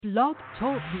Blog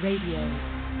Talk Radio.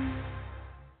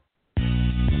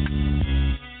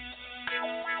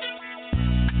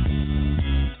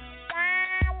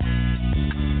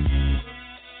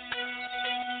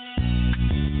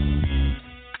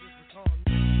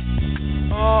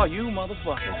 Oh, you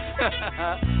motherfucker.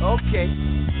 Okay.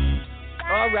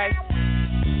 All right.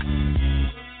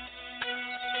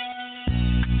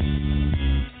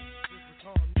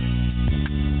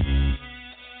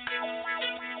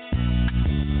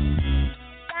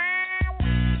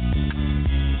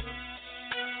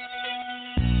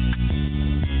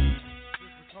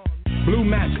 Blue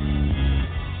Magic.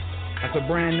 That's a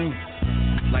brand name.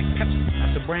 Like Pepsi.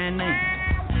 That's a brand name.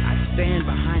 I stand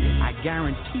behind it. I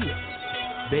guarantee it.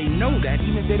 They know that,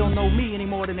 even if they don't know me any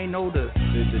more than they know the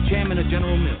chairman of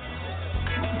General Mills.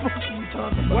 What are you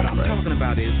talking about? What I'm talking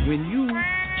about is when you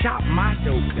chop my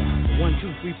dope down to 1,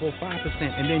 2, 3, 4,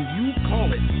 5%, and then you call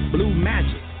it Blue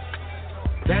Magic,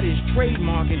 that is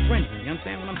trademark infringement. You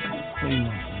understand what I'm saying? What do you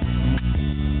want?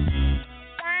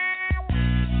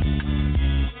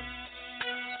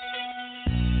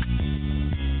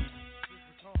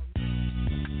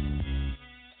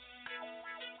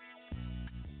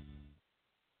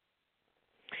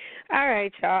 All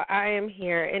right, y'all. I am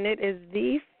here, and it is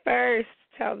the first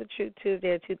Tell the Truth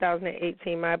Tuesday of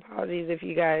 2018. My apologies if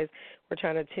you guys were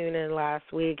trying to tune in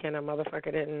last week and a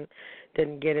motherfucker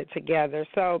didn't get it together.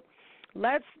 So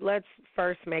let's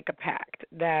first make a pact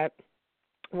that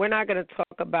we're not going to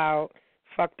talk about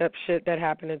fucked up shit that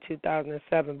happened in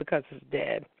 2007 because it's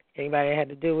dead. Anybody that had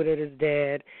to do with it is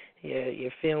dead.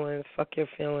 Your feelings, fuck your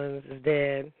feelings, is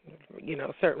dead. You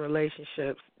know, certain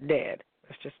relationships, dead.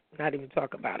 Let's just not even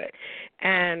talk about it.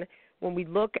 And when we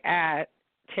look at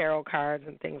tarot cards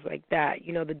and things like that,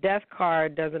 you know, the death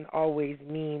card doesn't always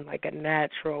mean like a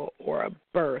natural or a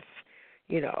birth,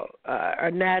 you know,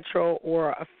 a natural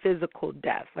or a physical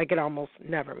death. Like it almost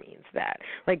never means that.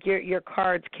 Like your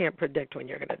cards can't predict when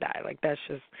you're going to die. Like that's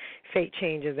just fate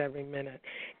changes every minute.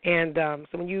 And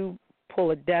so when you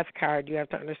pull a death card, you have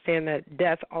to understand that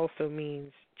death also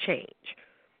means change.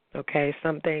 Okay,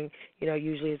 something, you know,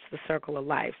 usually it's the circle of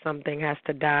life. Something has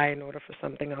to die in order for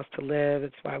something else to live.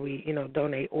 It's why we, you know,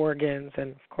 donate organs,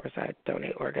 and, of course, I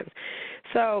donate organs.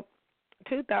 So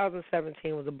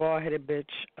 2017 was a bald-headed bitch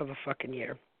of a fucking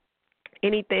year.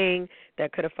 Anything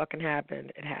that could have fucking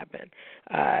happened, it happened.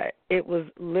 It was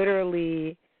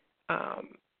literally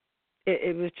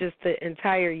it was just the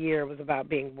entire year was about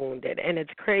being wounded. And it's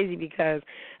crazy because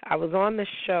I was on the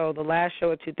show, the last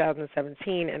show of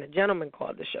 2017, and a gentleman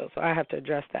called the show, so I have to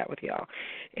address that with y'all.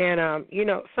 And, you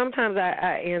know, sometimes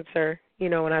I answer, you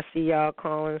know, when I see y'all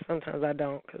calling. Sometimes I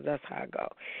don't because that's how I go.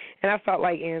 And I felt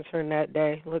like answering that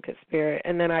day, look at Spirit.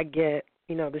 And then I get,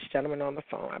 you know, this gentleman on the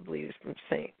phone, I believe he's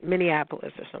from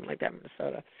Minneapolis or something like that,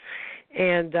 Minnesota.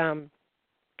 And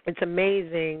it's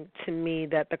amazing to me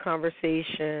that the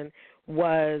conversation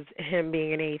was him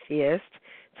being an atheist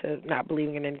to not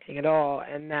believing in anything at all,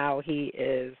 and now he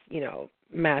is, you know,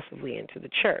 massively into the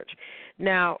church.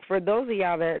 Now, for those of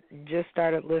y'all that just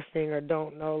started listening or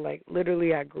don't know, like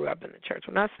literally I grew up in the church.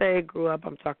 When I say grew up,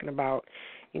 I'm talking about,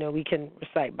 you know, we can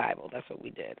recite Bible. That's what we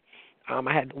did.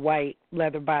 I had the white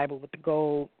leather Bible with the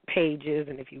gold pages,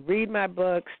 and if you read my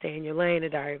book, Stay in Your Lane, A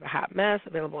Diary of a Hot Mess,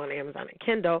 available on Amazon and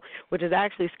Kindle, which is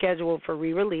actually scheduled for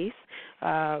re-release.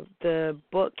 The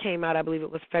book came out, I believe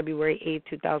it was February 8,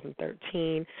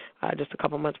 2013, just a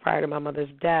couple months prior to my mother's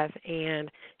death,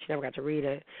 and she never got to read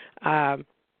it.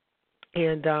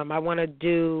 And I want to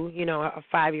do, you know, a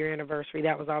 5-year anniversary.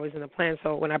 That was always in the plan.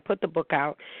 So when I put the book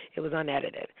out, it was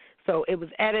unedited. So it was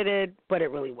edited, but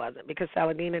it really wasn't because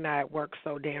Saladin and I worked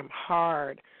so damn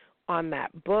hard on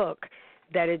that book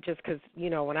that it just, because,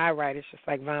 you know, when I write, it's just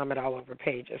like vomit all over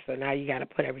pages. So now you got to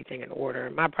put everything in order.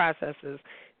 And my process is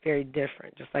very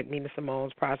different, just like Nina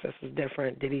Simone's process is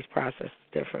different, Diddy's process is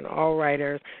different. All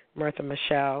writers, Martha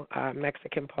Michelle,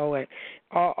 Mexican poet,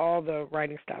 all the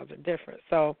writing styles are different.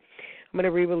 So I'm going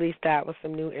to re-release that with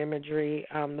some new imagery.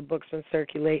 The book's been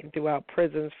circulating throughout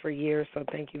prisons for years, so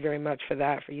thank you very much for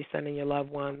that, for you sending your loved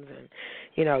ones and,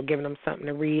 you know, giving them something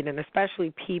to read, and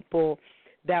especially people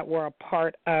that were a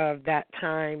part of that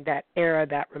time, that era,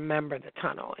 that remember the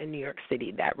tunnel in New York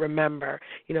City, that remember,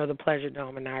 you know, the Pleasure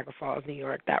Dome in Niagara Falls, New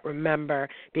York, that remember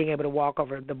being able to walk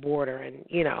over the border and,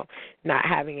 you know, not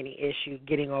having any issue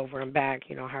getting over and back,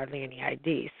 you know, hardly any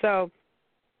ID. So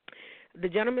the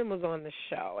gentleman was on the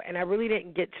show, and I really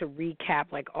didn't get to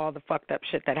recap, like, all the fucked up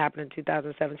shit that happened in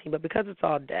 2017, but because it's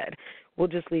all dead, we'll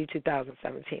just leave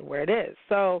 2017 where it is.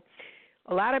 So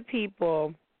a lot of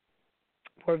people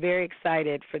we're very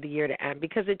excited for the year to end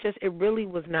because it really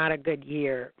was not a good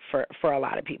year for a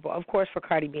lot of people. Of course, for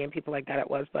Cardi B and people like that it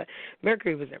was, but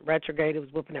Mercury was in retrograde. It was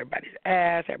whooping everybody's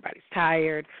ass. Everybody's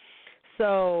tired.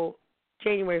 So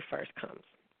January 1st comes.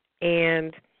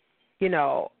 And,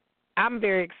 I'm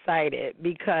very excited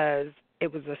because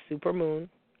it was a super moon,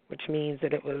 which means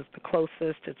that it was the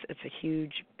closest. It's a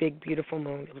huge, big, beautiful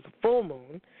moon. It was a full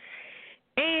moon.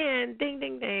 And ding,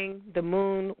 ding, ding, the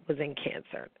moon was in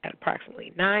Cancer at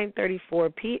approximately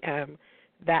 9:34 p.m.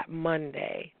 that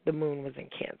Monday. The moon was in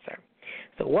Cancer.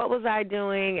 So what was I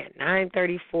doing at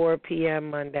 9:34 p.m.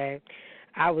 Monday?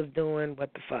 I was doing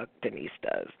what the fuck Denise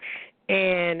does.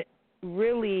 And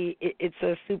really, it's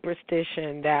a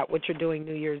superstition that what you're doing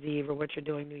New Year's Eve or what you're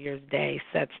doing New Year's Day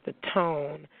sets the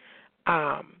tone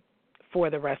for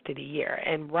the rest of the year.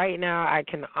 And right now, I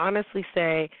can honestly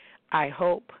say I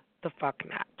hope the fuck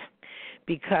not,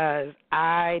 because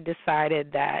I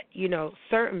decided that,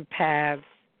 certain paths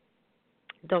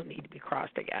don't need to be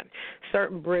crossed again.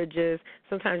 Certain bridges,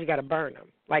 sometimes you got to burn them.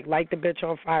 Like, light the bitch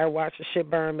on fire, watch the shit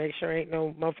burn, make sure ain't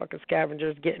no motherfucking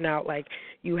scavengers getting out. Like,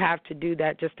 you have to do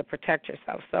that just to protect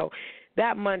yourself. So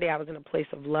that Monday I was in a place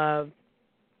of love.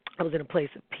 I was in a place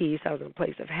of peace. I was in a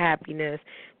place of happiness,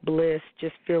 bliss,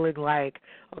 just feeling like,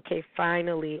 okay,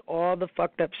 finally, all the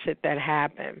fucked up shit that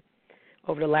happened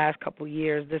over the last couple of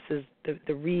years, this is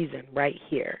the reason right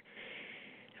here.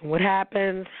 And what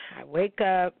happens, I wake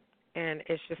up, and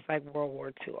it's just like World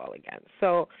War II all again.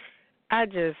 So I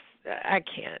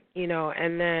can't,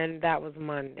 and then that was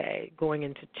Monday. Going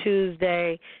into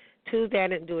Tuesday I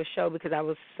didn't do a show because I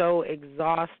was so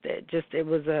exhausted. Just it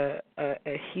was a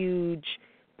huge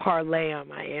parlay on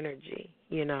my energy,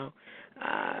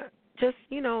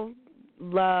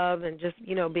 love and just,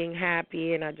 being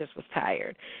happy, and I just was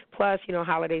tired. Plus,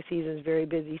 holiday season is very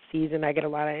busy season. I get a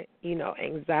lot of,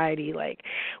 anxiety,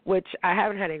 which I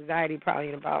haven't had anxiety probably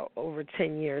in about over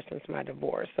 10 years since my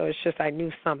divorce. So it's just I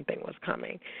knew something was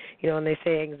coming. And they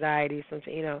say anxiety,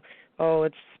 something, oh,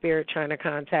 it's spirit trying to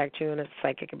contact you and it's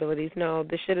psychic abilities. No,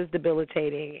 this shit is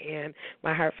debilitating, and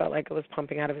my heart felt like it was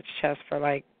pumping out of its chest for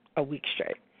like a week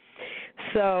straight.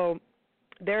 So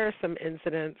there are some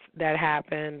incidents that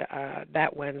happened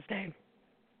that Wednesday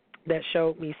that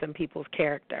showed me some people's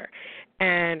character.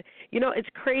 And, it's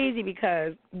crazy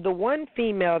because the one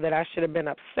female that I should have been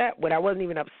upset with, I wasn't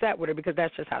even upset with her because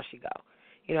that's just how she go.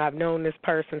 I've known this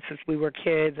person since we were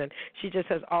kids, and she just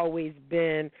has always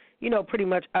been, pretty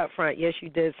much upfront. Yes, you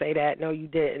did say that. No, you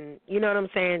didn't. You know what I'm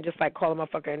saying? Just like call a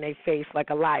motherfucker in their face like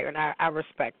a liar, and I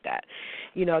respect that.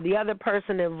 The other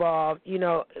person involved,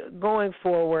 going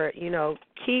forward,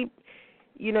 keep,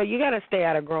 you got to stay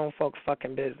out of grown folks'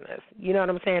 fucking business. You know what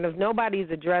I'm saying? If nobody's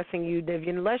addressing you,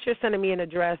 unless you're sending me an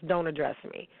address, don't address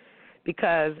me.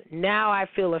 Because now I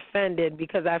feel offended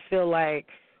because I feel like,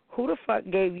 who the fuck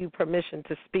gave you permission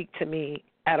to speak to me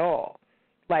at all?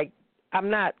 Like, I'm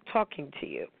not talking to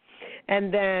you.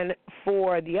 And then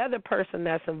for the other person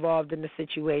that's involved in the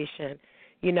situation,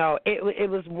 it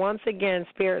was once again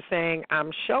Spirit saying,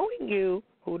 I'm showing you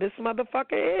who this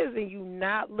motherfucker is, and you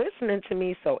not listening to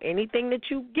me, so anything that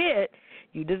you get,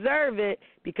 you deserve it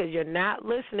because you're not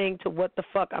listening to what the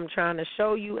fuck I'm trying to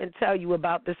show you and tell you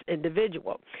about this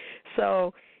individual.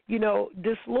 So,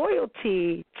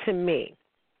 disloyalty to me,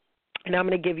 and I'm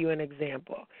going to give you an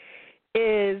example,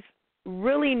 is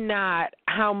really not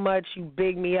how much you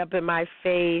big me up in my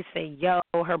face and, yo,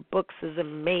 her books is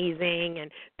amazing and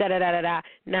da-da-da-da-da.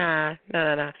 Nah.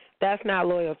 That's not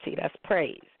loyalty. That's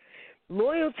praise.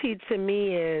 Loyalty to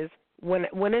me is when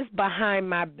it's behind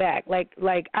my back.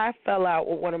 Like I fell out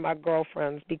with one of my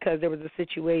girlfriends because there was a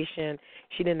situation,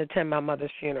 she didn't attend my mother's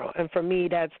funeral. And for me,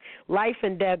 that's life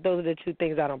and death. Those are the two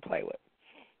things I don't play with.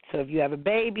 So if you have a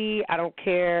baby, I don't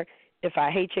care. If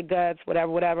I hate your guts,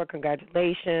 whatever,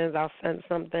 congratulations, I'll send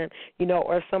something,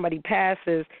 or if somebody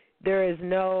passes, there is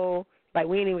no,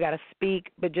 we ain't even got to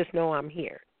speak, but just know I'm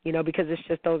here, because it's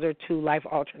just those are two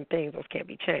life-altering things. Those can't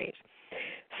be changed.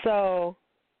 So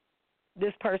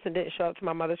this person didn't show up to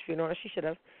my mother's funeral. She should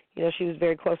have. She was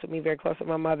very close with me, very close with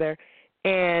my mother.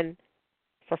 And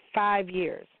for 5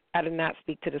 years, I did not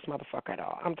speak to this motherfucker at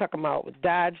all. I'm talking about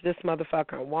dodge this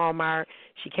motherfucker in Walmart.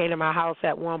 She came to my house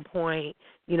at one point,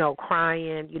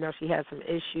 crying. She had some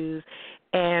issues.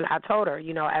 And I told her,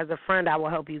 as a friend, I will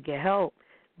help you get help,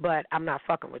 but I'm not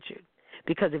fucking with you.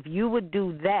 Because if you would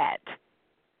do that,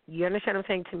 you understand what I'm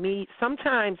saying? To me,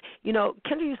 sometimes,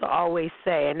 Kendra used to always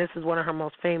say, and this is one of her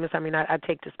most famous, I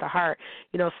take this to heart,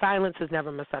 silence is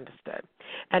never misunderstood.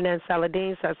 And then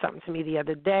Saladin said something to me the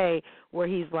other day where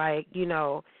he's like,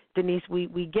 Denise,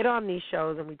 we get on these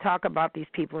shows and we talk about these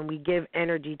people and we give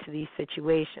energy to these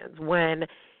situations when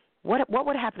What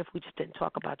would happen if we just didn't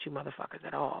talk about you motherfuckers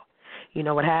at all? You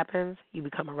know what happens? You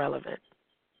become irrelevant.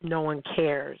 No one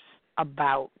cares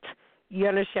about, you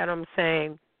understand what I'm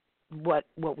saying, what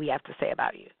we have to say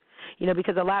about you. You know,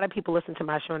 because a lot of people listen to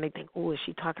my show and they think, oh, is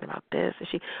she talking about this? Is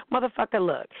she? Motherfucker,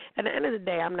 look, at the end of the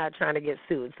day, I'm not trying to get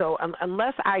sued. So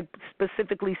unless I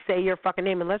specifically say your fucking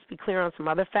name, and let's be clear on some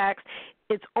other facts,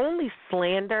 it's only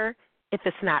slander if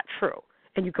it's not true.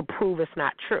 And you can prove it's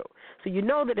not true. So you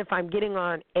know that if I'm getting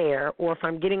on air or if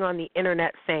I'm getting on the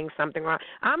internet saying something wrong,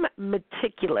 I'm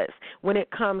meticulous when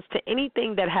it comes to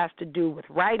anything that has to do with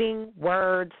writing,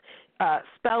 words,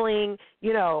 spelling,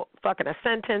 you know, fucking a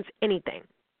sentence, anything.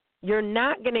 You're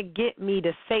not going to get me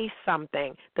to say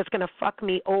something that's going to fuck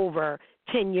me over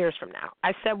 10 years from now.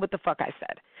 I said what the fuck I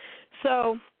said.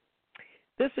 So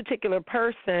this particular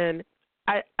person,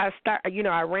 I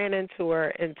ran into her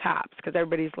in Tops because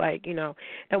everybody's like, you know,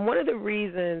 and one of the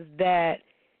reasons that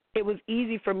it was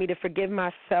easy for me to forgive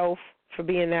myself for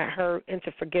being that hurt and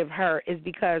to forgive her is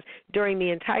because during the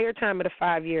entire time of the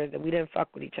 5 years that we didn't fuck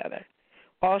with each other,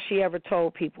 all she ever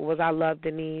told people was, I love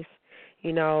Denise.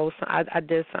 You know, so I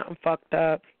did something fucked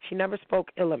up. She never spoke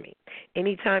ill of me.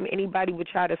 Anytime anybody would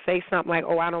try to say something like,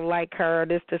 oh, I don't like her,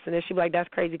 this, and this, she'd be like, that's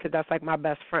crazy because that's like my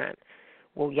best friend.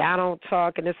 Well, y'all don't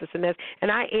talk and this, and this. And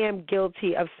I am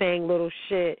guilty of saying little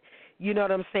shit, you know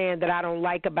what I'm saying, that I don't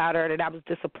like about her, that I was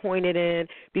disappointed in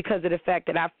because of the fact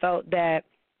that I felt that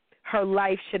her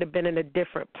life should have been in a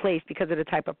different place because of the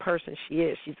type of person she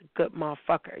is. She's a good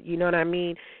motherfucker. You know what I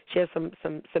mean? She has some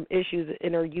issues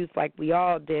in her youth like we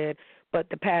all did, but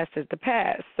the past is the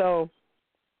past. So,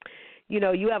 you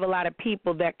know, you have a lot of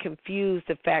people that confuse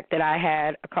the fact that I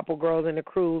had a couple girls in the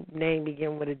crew, name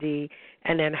begin with a D,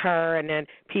 and then her, and then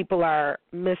people are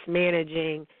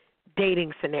mismanaging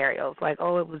dating scenarios. Like,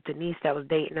 oh, it was Denise that was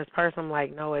dating this person. I'm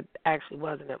like, no, it actually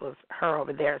wasn't. It was her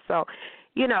over there. So,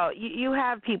 you know, you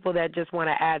have people that just want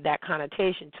to add that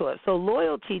connotation to it. So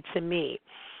loyalty to me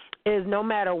is no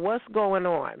matter what's going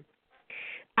on,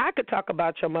 I could talk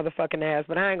about your motherfucking ass,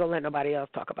 but I ain't going to let nobody else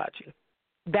talk about you.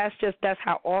 That's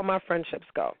how all my friendships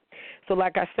go. So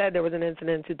like I said, there was an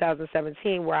incident in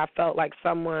 2017 where I felt like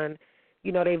someone,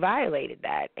 you know, they violated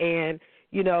that. And,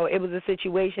 you know, it was a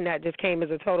situation that just came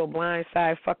as a total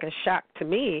blindside fucking shock to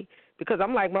me because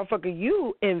I'm like, motherfucker,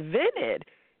 you invented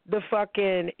the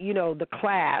fucking, you know, the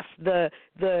class, the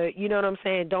you know what I'm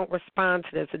saying, don't respond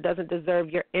to this. It doesn't deserve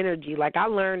your energy. Like, I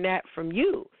learned that from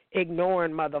you,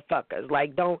 ignoring motherfuckers.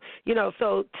 Like, don't, you know,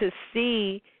 so to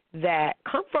see that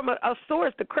come from a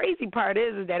source. The crazy part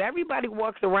is that everybody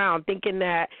walks around thinking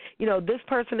that, you know, this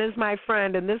person is my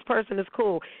friend and this person is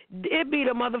cool. It be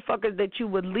the motherfuckers that you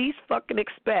would least fucking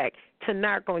expect to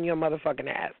knock on your motherfucking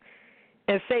ass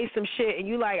and say some shit, and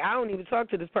you like, I don't even talk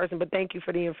to this person, but thank you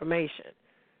for the information.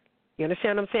 You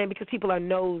understand what I'm saying? Because people are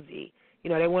nosy.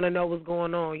 You know, they want to know what's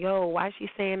going on. Yo, why is she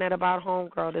saying that about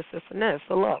homegirl, this, and this?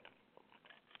 So look,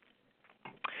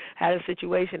 had a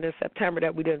situation in September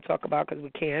that we didn't talk about because we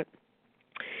can't.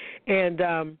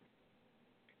 And,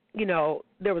 you know,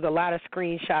 there was a lot of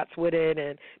screenshots with it,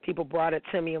 and people brought it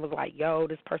to me and was like, yo,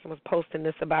 this person was posting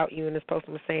this about you, and this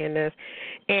person was saying this.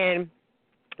 And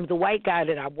it was a white guy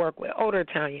that I work with, older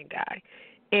Italian guy.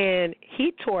 And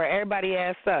he tore everybody's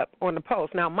ass up on the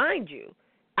post. Now, mind you,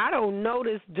 I don't know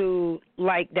this dude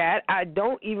like that. I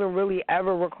don't even really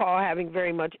ever recall having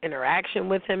very much interaction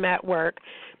with him at work.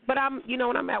 But you know,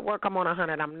 when I'm at work, I'm on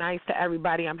 100. I'm nice to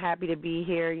everybody. I'm happy to be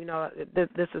here. You know, this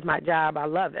is my job. I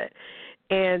love it.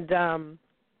 And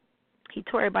he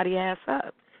tore everybody's ass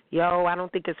up. Yo, I don't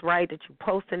think it's right that you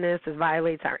posting this. It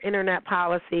violates our internet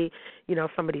policy. You know,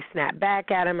 somebody snapped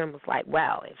back at him and was like,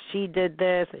 well, if she did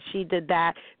this and she did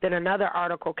that. Then another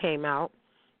article came out,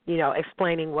 you know,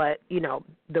 explaining what, you know,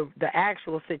 the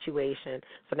actual situation.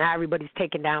 So now everybody's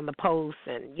taking down the posts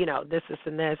and, you know, this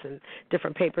and this, and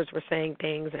different papers were saying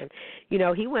things. And, you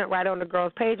know, he went right on the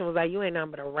girl's page and was like, you ain't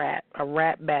nothing but a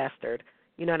rat bastard.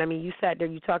 You know what I mean? You sat there,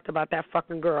 you talked about that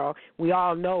fucking girl. We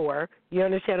all know her. You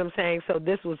understand what I'm saying? So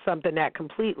this was something that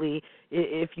completely,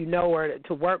 if you know her,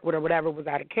 to work with or whatever, was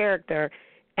out of character.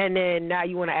 And then now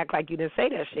you want to act like you didn't say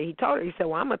that shit. He told her, he said,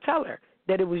 well, I'm going to tell her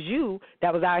that it was you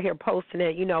that was out here posting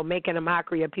it, you know, making a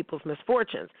mockery of people's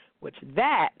misfortunes, which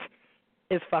that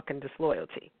is fucking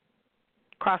disloyalty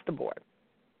across the board.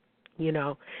 You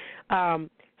know,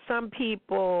 some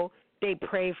people, they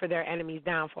pray for their enemy's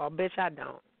downfall. Bitch, I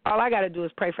don't. All I got to do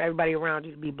is pray for everybody around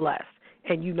you to be blessed,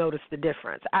 and you notice the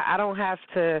difference. I don't have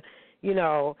to, you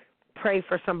know, pray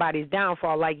for somebody's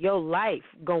downfall. Like, your life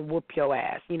going to whoop your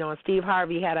ass. You know, and Steve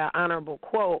Harvey had an honorable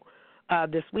quote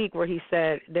this week where he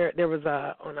said, there was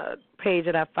on a page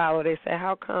that I follow, they said,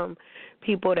 how come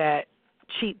people that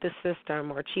cheat the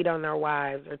system or cheat on their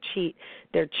wives or cheat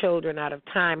their children out of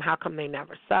time, how come they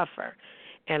never suffer?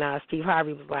 And Steve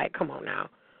Harvey was like, come on now.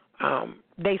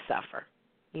 They suffer.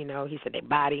 You know, he said their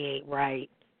body ain't right.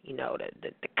 You know,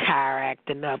 the car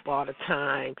acting up all the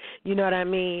time. You know what I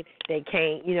mean? They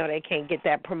can't get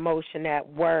that promotion at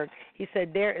work. He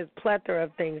said there is plethora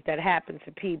of things that happen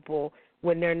to people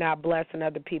when they're not blessing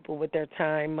other people with their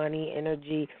time, money,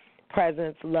 energy,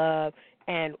 presence, love,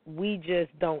 and we just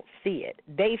don't see it.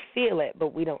 They feel it,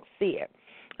 but we don't see it.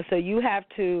 So you have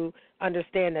to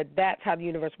understand that that's how the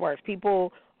universe works.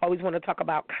 People always want to talk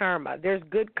about karma. There's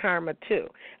good karma, too.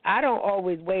 I don't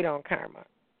always wait on karma,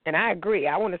 and I agree.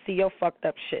 I want to see your fucked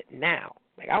up shit now.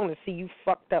 Like, I want to see you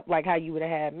fucked up like how you would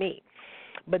have had me.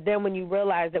 But then when you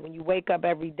realize that when you wake up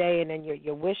every day and then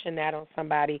you're wishing that on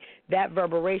somebody, that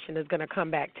reverberation is going to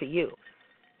come back to you.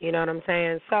 You know what I'm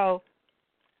saying? So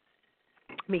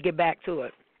let me get back to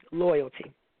it.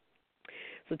 Loyalty.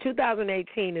 So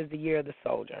 2018 is the year of the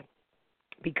soldier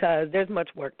because there's much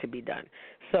work to be done.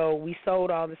 So we sowed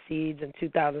all the seeds in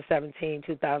 2017,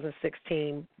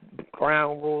 2016,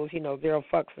 ground rules, you know, 0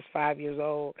 fucks is 5 years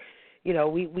old. You know,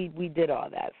 we did all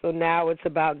that. So now it's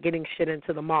about getting shit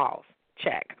into the malls.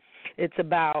 Check. It's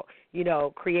about, you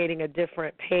know, creating a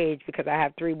different page because I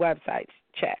have 3 websites.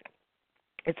 Check.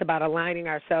 It's about aligning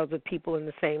ourselves with people in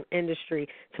the same industry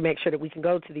to make sure that we can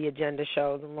go to the agenda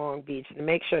shows in Long Beach and to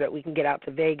make sure that we can get out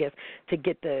to Vegas to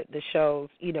get the shows,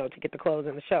 you know, to get the clothes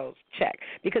in the shows. Check.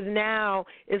 Because now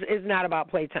it's not about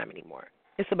playtime anymore.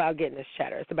 It's about getting this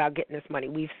cheddar. It's about getting this money.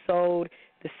 We've sowed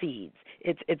the seeds.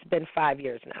 It's been 5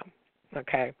 years now.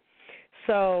 Okay?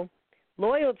 So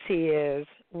loyalty is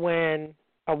when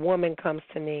a woman comes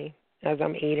to me as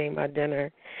I'm eating my dinner,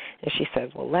 and she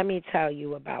says, well, let me tell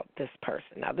you about this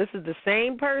person. Now, this is the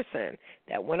same person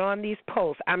that went on these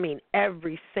posts, I mean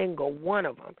every single one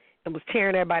of them, and was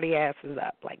tearing everybody's asses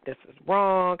up, like this is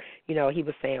wrong. You know, he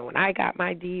was saying when I got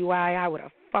my DUI, I would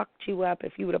have fucked you up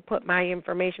if you would have put my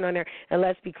information on there. And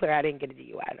let's be clear, I didn't get a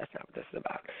DUI. That's not what this is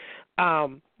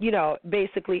about. You know,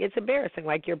 basically it's embarrassing,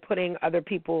 like you're putting other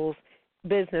people's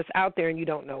business out there and you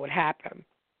don't know what happened.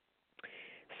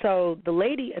 So the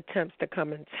lady attempts to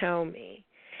come and tell me,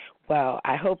 well,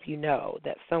 I hope you know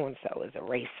that so-and-so is a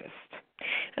racist.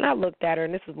 And I looked at her,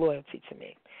 and this is loyalty to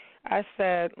me. I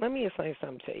said, let me explain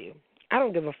something to you. I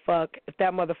don't give a fuck if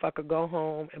that motherfucker go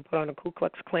home and put on a Ku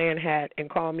Klux Klan hat and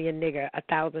call me a nigger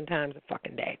 1,000 times a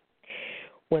fucking day.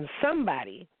 When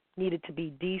somebody needed to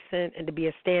be decent and to be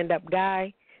a stand-up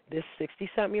guy, this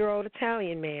 60-something-year-old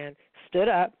Italian man stood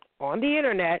up on the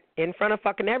internet in front of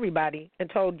fucking everybody and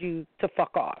told you to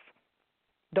fuck off.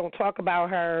 Don't talk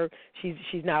about her.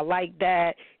 She's not like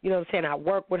that. You know what I'm saying? I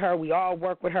work with her. We all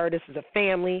work with her. This is a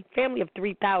family of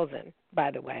 3,000, by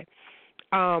the way,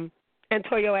 and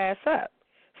tore your ass up.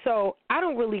 So I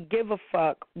don't really give a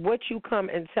fuck what you come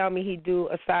and tell me he do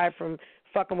aside from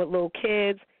fucking with little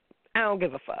kids. I don't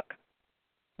give a fuck.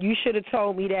 You should have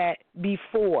told me that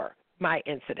before my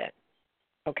incident.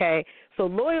 Okay, so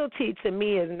loyalty to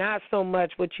me is not so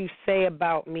much what you say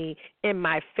about me in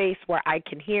my face where I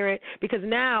can hear it, because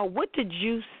now what did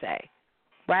you say,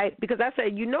 right? Because I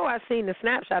said, you know, I seen the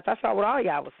snapshots. I saw what all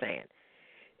y'all was saying.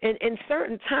 And in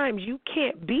certain times, you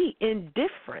can't be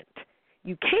indifferent.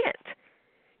 You can't.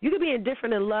 You could be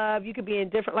indifferent in love. You could be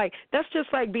indifferent. Like, that's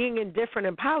just like being indifferent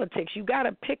in politics. You got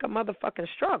to pick a motherfucking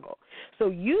struggle. So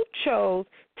you chose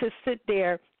to sit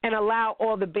there and allow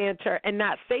all the banter and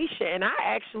not say shit. And I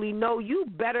actually know you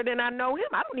better than I know him.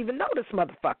 I don't even know this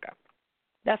motherfucker.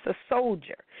 That's a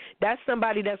soldier. That's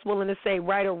somebody that's willing to say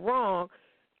right or wrong.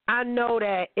 I know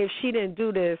that if she didn't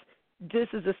do this, this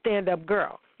is a stand-up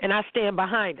girl, and I stand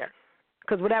behind her.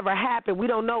 Because whatever happened, we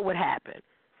don't know what happened.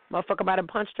 Motherfucker might have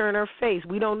punched her in her face.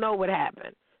 We don't know what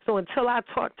happened. So until I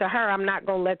talk to her, I'm not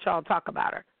going to let y'all talk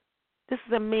about her. This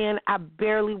is a man I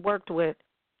barely worked with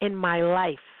in my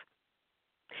life.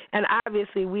 And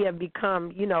obviously we have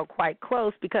become, you know, quite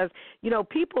close because, you know,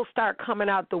 people start coming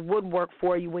out the woodwork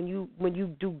for you when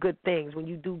you do good things, when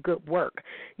you do good work.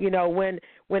 You know, when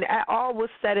all was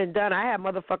said and done, I had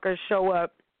motherfuckers show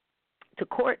up to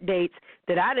court dates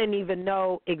that I didn't even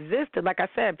know existed. Like I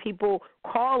said, people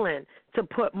calling to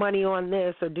put money on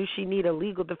this, or do she need a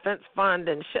legal defense fund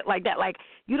and shit like that. Like,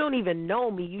 you don't even know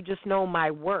me. You just know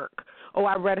my work. Or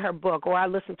I read her book, or I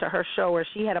listened to her show, or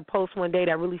she had a post one day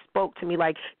that really spoke to me.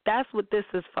 Like, that's what this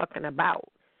is fucking about.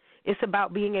 It's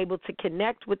about being able to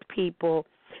connect with people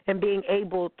and being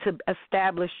able to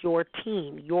establish your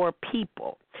team, your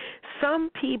people. Some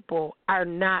people are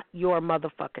not your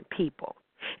motherfucking people.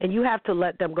 And you have to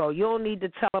let them go. You don't need to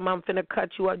tell them I'm finna cut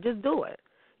you up. Just do it.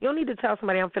 You don't need to tell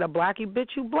somebody I'm finna block you. Bitch,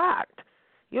 you blocked.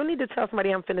 You don't need to tell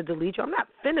somebody I'm finna delete you. I'm not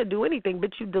finna do anything,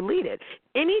 but you delete it.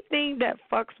 Anything that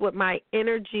fucks with my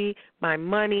energy, my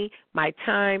money, my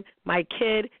time, my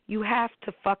kid, you have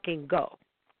to fucking go.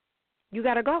 You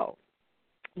got to go.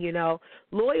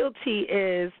 Loyalty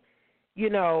is,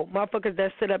 motherfuckers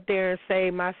that sit up there and say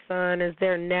my son is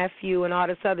their nephew and all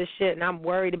this other shit, and I'm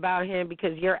worried about him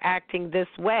because you're acting this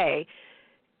way.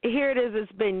 Here it is,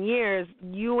 it's been years,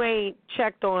 you ain't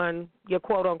checked on your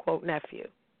quote-unquote nephew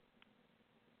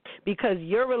because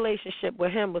your relationship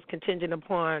with him was contingent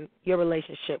upon your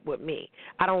relationship with me.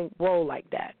 I don't roll like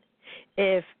that.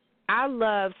 If I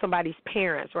love somebody's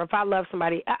parents or if I love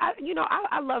somebody,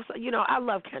 I love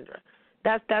Kendra.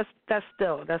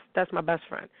 That's my best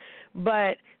friend.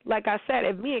 But like I said,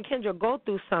 if me and Kendra go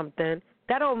through something,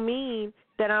 that don't mean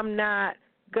that I'm not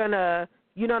gonna,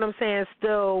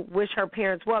 still wish her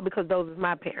parents well because those are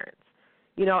my parents,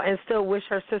 and still wish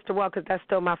her sister well because that's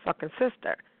still my fucking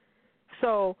sister.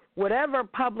 So whatever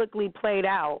publicly played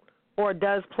out or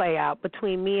does play out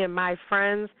between me and my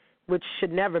friends, which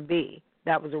should never be,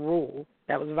 that was a rule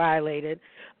that was violated,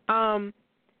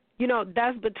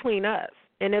 that's between us.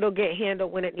 And it'll get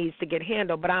handled when it needs to get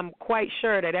handled. But I'm quite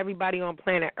sure that everybody on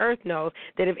planet Earth knows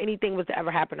that if anything was to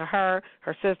ever happen to her,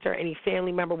 her sister, any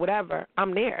family member, whatever,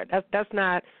 I'm there. That's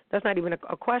not even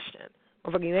a question.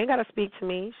 Motherfucker, you ain't got to speak to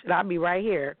me. Shit, I'll be right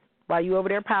here. While you over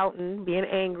there pouting, being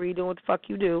angry, doing what the fuck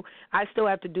you do, I still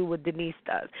have to do what Denise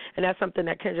does. And that's something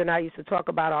that Kendra and I used to talk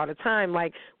about all the time.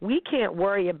 Like, we can't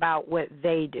worry about what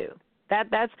they do.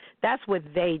 That's what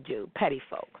they do, petty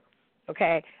folk.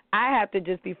 Okay? I have to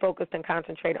just be focused and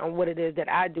concentrate on what it is that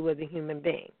I do as a human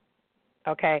being.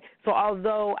 Okay? So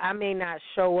although I may not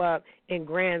show up in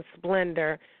grand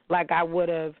splendor like I would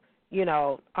have,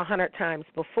 100 times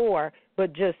before,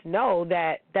 but just know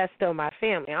that that's still my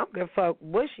family. I don't give a fuck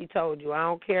what she told you. I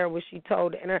don't care what she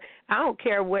told her. I don't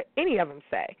care what any of them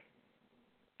say.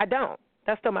 I don't.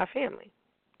 That's still my family.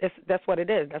 That's what it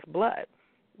is. That's blood.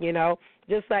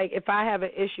 Just like if I have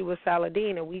an issue with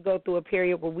Saladin and we go through a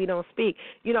period where we don't speak,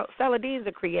 Saladin's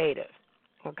a creative,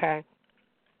 okay?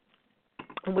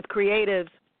 And with creatives,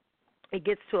 it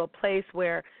gets to a place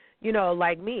where,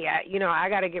 like me, I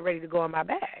got to get ready to go in my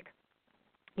bag.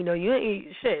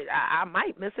 I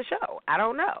might miss a show. I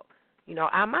don't know.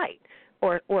 I might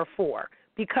or four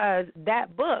because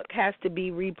that book has to be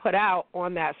re-put out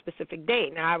on that specific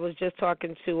date. Now, I was just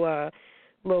talking to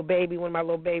little baby, one of my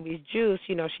little babies, Juice.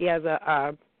 She has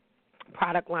a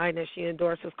product line that she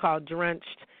endorses called Drenched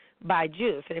by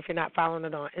Juice. And if you're not following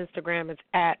it on Instagram, it's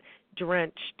at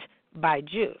Drenched by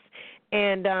Juice.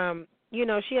 And,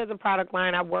 she has a product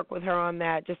line. I work with her on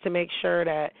that just to make sure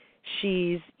that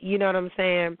she's,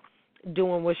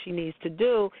 doing what she needs to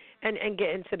do and get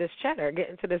into this cheddar, get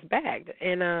into this bag.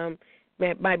 And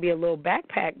it might be a little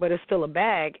backpack, but it's still a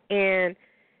bag. And,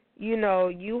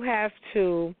 you have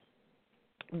to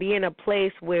be in a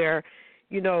place where,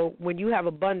 when you have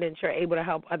abundance, you're able to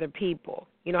help other people.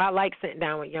 I like sitting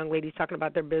down with young ladies talking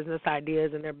about their business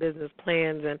ideas and their business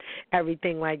plans and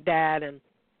everything like that and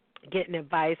getting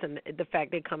advice and the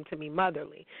fact they come to me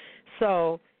motherly.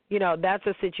 So, that's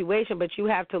a situation, but you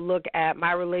have to look at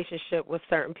my relationship with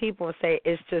certain people and say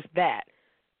it's just that.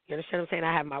 You understand what I'm saying?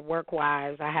 I have my work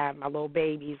wives, I have my little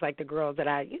babies, like the girls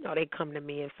that they come to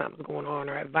me if something's going on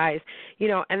or advice,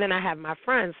 and then I have my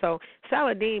friends. So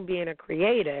Saladin being a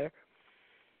creative,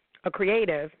 he's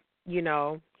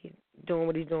doing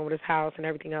what he's doing with his house and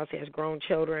everything else. He has grown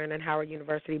children at Howard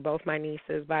University, both my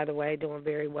nieces, by the way, doing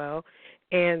very well.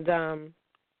 And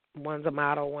one's a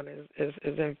model, one is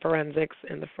in forensics,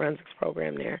 in the forensics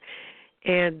program there.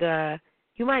 And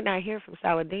you might not hear from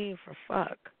Saladin for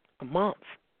a month.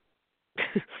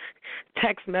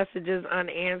 Text messages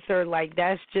unanswered, like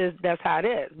that's how it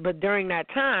is. But during that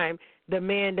time, the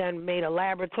man done made a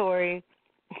laboratory,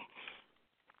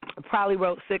 probably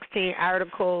wrote 16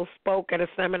 articles, spoke at a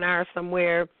seminar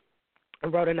somewhere,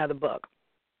 and wrote another book.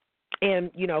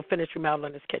 And, finished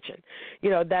remodeling his kitchen.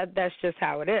 That's just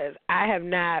how it is. I have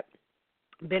not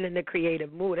been in the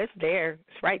creative mood. It's there.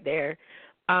 It's right there.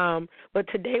 But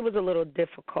today was a little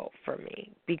difficult for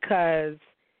me because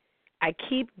I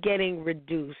keep getting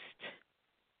reduced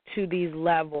to these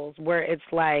levels where it's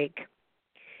like,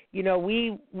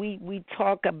 we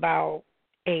talk about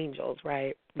angels,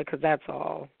 right? Because that's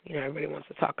all, everybody wants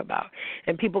to talk about.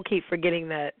 And people keep forgetting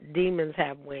that demons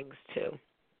have wings too.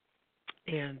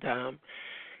 And,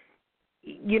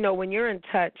 when you're in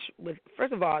touch with,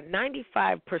 first of all,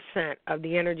 95% of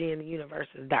the energy in the universe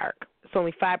is dark. It's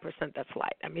only 5% that's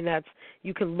light. I mean,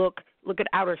 you can look at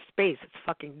outer space. It's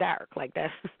fucking dark. Like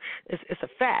that's, it's a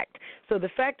fact. So the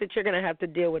fact that you're going to have to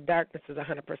deal with darkness is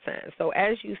 100%. So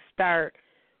as you start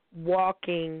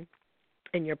walking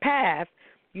in your path,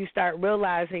 you start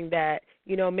realizing that,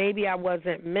 maybe I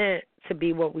wasn't meant to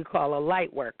be what we call a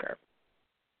light worker.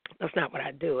 That's not what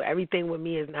I do. Everything with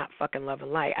me is not fucking love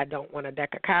and light. I don't want a deck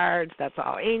of cards. That's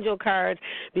all angel cards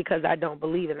because I don't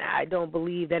believe in that. I don't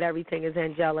believe that everything is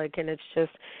angelic and it's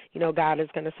just, God is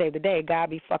going to save the day. God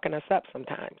be fucking us up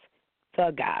sometimes.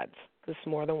 The gods. There's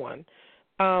more than one.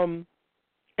 And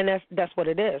that's what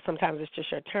it is. Sometimes it's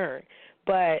just your turn.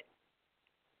 But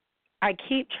I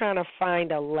keep trying to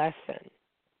find a lesson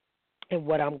in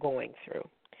what I'm going through.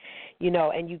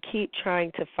 And you keep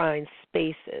trying to find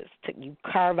spaces, you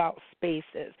carve out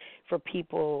spaces for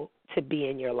people to be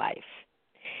in your life.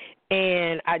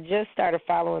 And I just started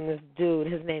following this dude.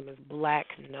 His name is Black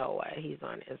Noah. He's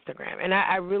on Instagram. And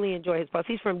I really enjoy his posts.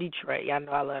 He's from Detroit. Y'all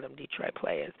know I love them Detroit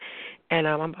players. And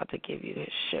I'm about to give you his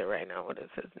shit right now. What is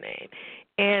his name?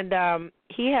 And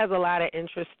he has a lot of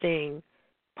interesting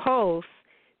posts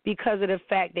because of the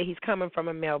fact that he's coming from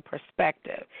a male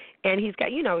perspective. And he's got,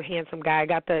 handsome guy,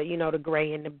 got the, the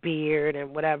gray in the beard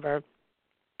and whatever.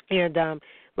 And,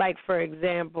 like, for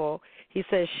example, he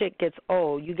says shit gets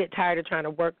old. You get tired of trying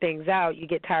to work things out. You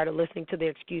get tired of listening to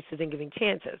their excuses and giving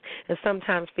chances. And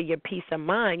sometimes for your peace of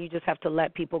mind, you just have to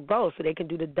let people go so they can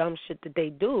do the dumb shit that they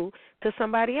do to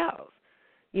somebody else,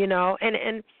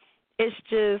 And it's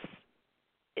just,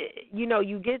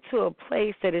 you get to a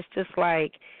place that it's just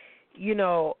like,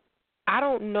 I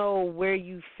don't know where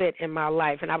you fit in my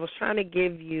life, and I was trying to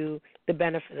give you the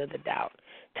benefit of the doubt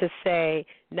to say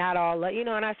not all love,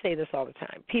 and I say this all the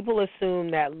time. People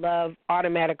assume that love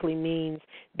automatically means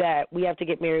that we have to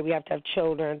get married, we have to have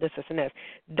children, this, and this.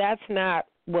 That's not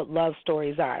what love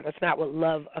stories are. That's not what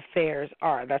love affairs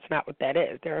are. That's not what that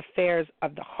is. They're affairs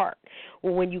of the heart.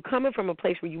 Well, when you come in from a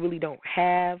place where you really don't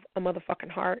have a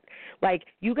motherfucking heart, like,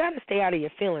 you got to stay out of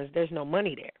your feelings. There's no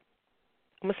money there.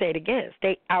 I'm going to say it again.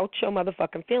 Stay out your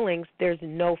motherfucking feelings. There's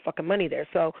no fucking money there.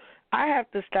 So I have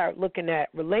to start looking at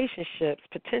relationships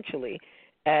potentially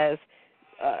as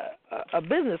a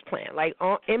business plan, like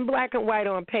in black and white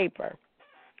on paper.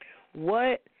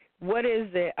 What is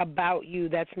it about you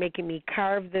that's making me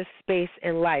carve this space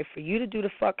in life for you to do the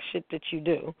fuck shit that you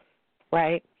do,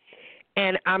 right?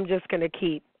 And I'm just going to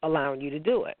keep allowing you to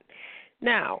do it.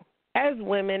 Now, as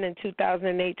women in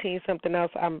 2018, something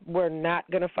else we're not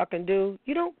going to fucking do,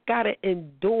 you don't got to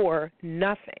endure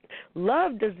nothing.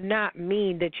 Love does not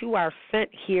mean that you are sent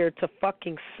here to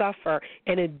fucking suffer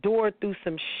and endure through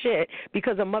some shit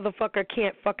because a motherfucker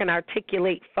can't fucking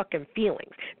articulate fucking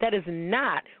feelings. That is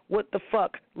not what the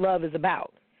fuck love is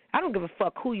about. I don't give a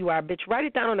fuck who you are, bitch. Write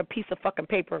it down on a piece of fucking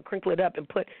paper and crinkle it up and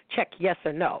put check yes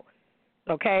or no,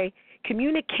 okay?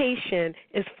 Communication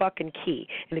is fucking key.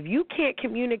 And if you can't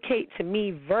communicate to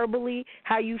me verbally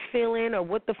how you feeling or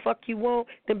what the fuck you want,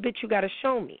 then bitch, you got to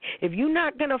show me. If you're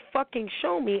not going to fucking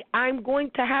show me, I'm going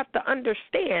to have to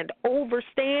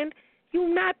overstand,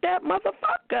 you not that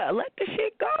motherfucker. Let the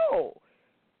shit go.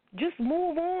 Just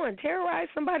move on. Terrorize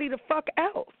somebody the fuck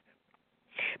else.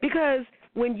 Because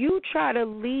when you try to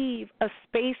leave a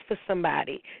space for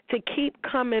somebody to keep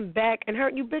coming back and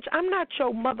hurting you, bitch, I'm not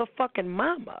your motherfucking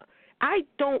mama. I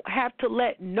don't have to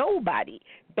let nobody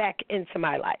back into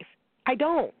my life. I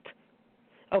don't.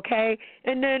 Okay?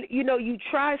 And then, you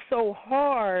try so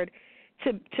hard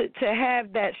to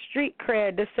have that street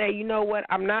cred to say, you know what,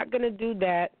 I'm not going to do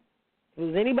that. If it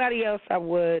was anybody else, I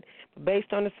would. But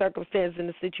based on the circumstance and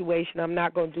the situation, I'm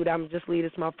not going to do that. I'm going to just leave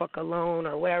this motherfucker alone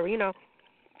or whatever,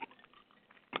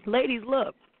 Ladies,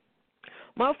 look.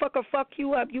 Motherfucker fuck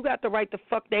you up, you got the right to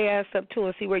fuck their ass up too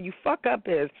and see where you fuck up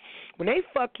is. When they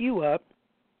fuck you up,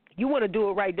 you want to do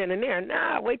it right then and there.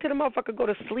 Nah, wait till the motherfucker go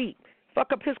to sleep.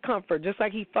 Fuck up his comfort just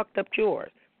like he fucked up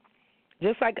yours.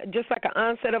 Just like an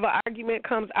onset of an argument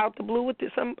comes out the blue with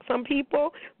some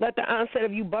people, let the onset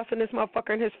of you busting this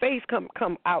motherfucker in his face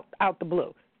come out the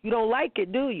blue. You don't like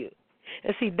it, do you?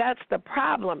 And see, that's the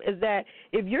problem, is that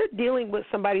if you're dealing with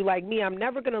somebody like me, I'm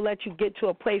never going to let you get to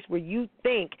a place where you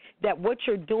think that what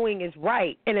you're doing is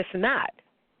right, and it's not.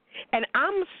 And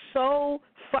I'm so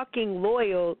fucking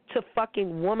loyal to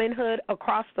fucking womanhood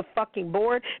across the fucking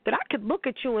board that I could look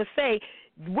at you and say,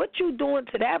 what you doing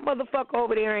to that motherfucker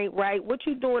over there ain't right, what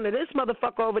you doing to this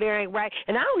motherfucker over there ain't right,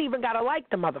 and I don't even got to like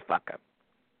the motherfucker.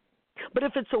 But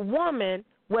if it's a woman,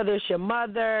 whether it's your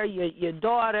mother, your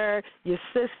daughter, your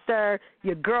sister,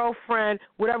 your girlfriend,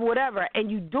 whatever, and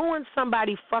you doing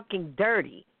somebody fucking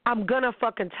dirty, I'm going to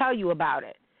fucking tell you about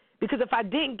it. Because if I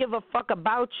didn't give a fuck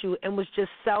about you and was just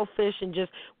selfish and just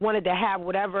wanted to have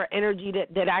whatever energy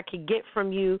that I could get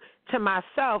from you to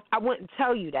myself, I wouldn't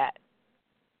tell you that.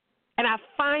 And I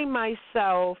find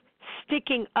myself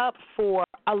sticking up for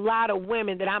a lot of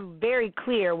women that I'm very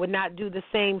clear would not do the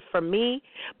same for me,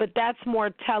 but that's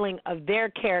more telling of their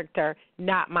character,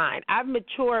 not mine. I've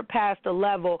matured past a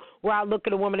level where I look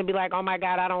at a woman and be like, oh, my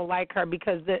God, I don't like her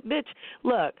because, bitch,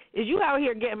 look, is you out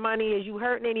here getting money? Is you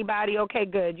hurting anybody? Okay,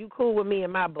 good. You cool with me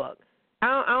in my book.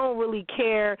 I don't really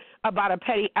care about a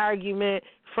petty argument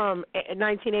from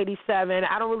 1987.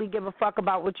 I don't really give a fuck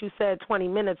about what you said 20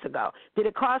 minutes ago. Did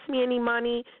it cost me any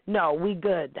money? No, we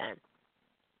good then.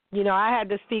 You know, I had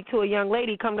to speak to a young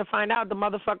lady, come to find out the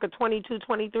motherfucker 22,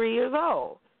 23 years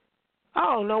old.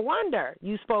 Oh, no wonder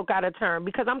you spoke out of turn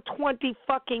because I'm 20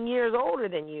 fucking years older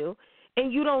than you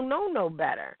and you don't know no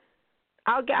better.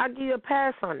 I'll give you a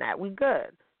pass on that. We good.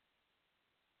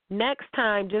 Next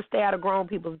time, just stay out of grown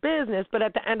people's business. But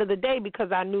at the end of the day,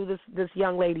 because I knew this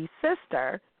young lady's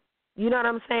sister, you know what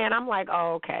I'm saying? I'm like,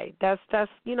 oh, okay, that's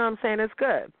you know what I'm saying? It's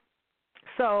good.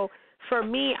 So for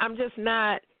me, I'm just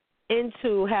not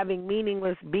into having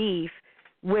meaningless beef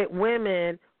with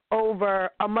women over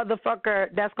a motherfucker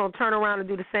that's going to turn around and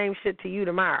do the same shit to you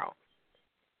tomorrow.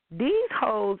 These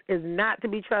hoes is not to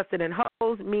be trusted, and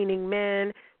hoes meaning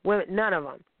men, women, none of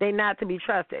them. They not to be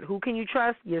trusted. Who can you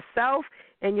trust? Yourself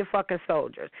and your fucking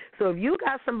soldiers. So if you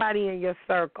got somebody in your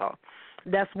circle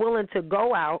that's willing to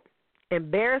go out,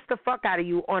 embarrass the fuck out of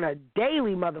you on a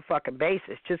daily motherfucking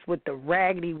basis, just with the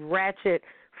raggedy, ratchet,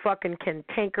 fucking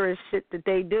cantankerous shit that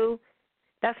they do,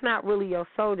 that's not really your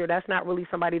soldier. That's not really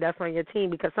somebody that's on your team,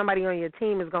 because somebody on your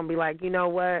team is going to be like, you know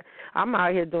what, I'm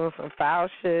out here doing some foul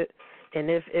shit,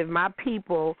 and if my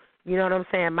people, you know what I'm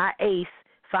saying, my ace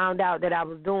found out that I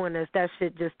was doing this, that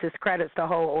shit just discredits the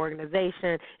whole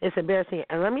organization. It's embarrassing.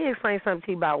 And let me explain something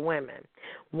to you about women.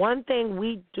 One thing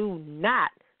we do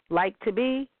not like to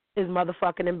be is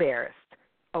motherfucking embarrassed,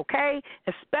 okay?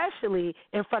 Especially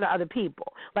in front of other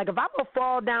people. Like if I'm going to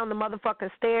fall down the motherfucking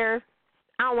stairs,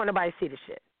 I don't want nobody to see the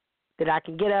shit, that I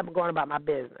can get up and go on about my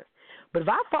business. But if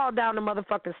I fall down the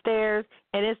motherfucking stairs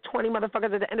and there's 20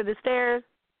 motherfuckers at the end of the stairs,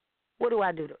 what do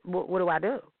I do? What do I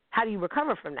do? How do you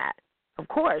recover from that? Of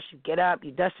course, you get up,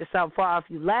 you dust yourself off,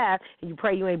 you laugh, and you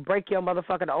pray you ain't break your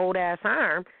motherfucking old-ass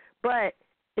arm, but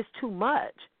it's too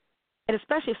much. And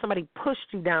especially if somebody pushed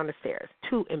you down the stairs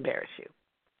to embarrass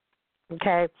you.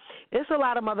 Okay? There's a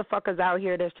lot of motherfuckers out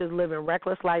here that's just living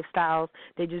reckless lifestyles.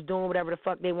 They just doing whatever the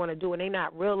fuck they want to do, and they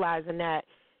not realizing that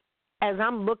as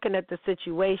I'm looking at the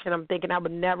situation, I'm thinking I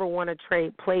would never want to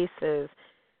trade places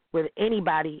with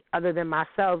anybody other than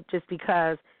myself, just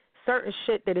because certain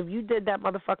shit that if you did that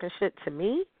motherfucking shit to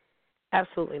me,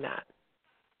 absolutely not.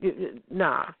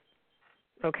 Nah.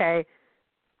 Okay?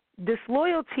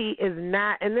 Disloyalty is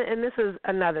not, and this is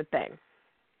another thing.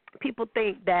 People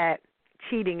think that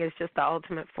cheating is just the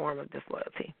ultimate form of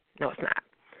disloyalty. No, it's not.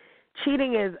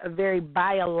 Cheating is a very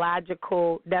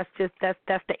biological, that's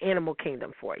the animal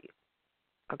kingdom for you.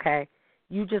 Okay?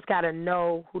 You just got to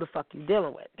know who the fuck you're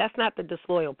dealing with. That's not the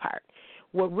disloyal part.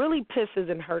 What really pisses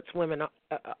and hurts women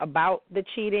about the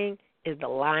cheating is the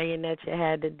lying that you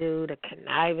had to do, the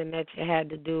conniving that you had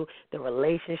to do, the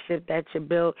relationship that you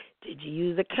built. Did you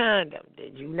use a condom?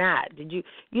 Did you not? Did you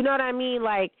know what I mean?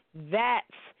 Like, that's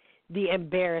the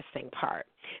embarrassing part.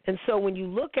 And so when you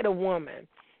look at a woman,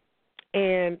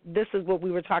 and this is what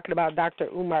we were talking about, Dr.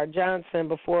 Umar Johnson,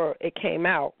 before it came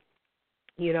out,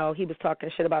 you know, he was talking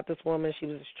shit about this woman. She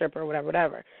was a stripper,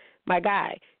 whatever. My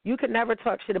guy, you could never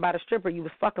talk shit about a stripper. You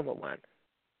was fucking with one.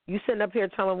 You sitting up here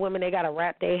telling women they got to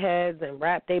wrap their heads and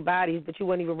wrap their bodies, but you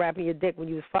weren't even wrapping your dick when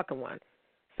you was fucking one.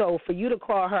 So for you to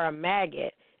call her a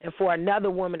maggot and for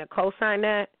another woman to co-sign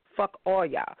that, fuck all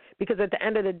y'all. Because at the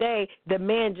end of the day, the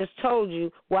man just told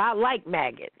you, well, I like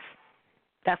maggots.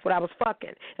 That's what I was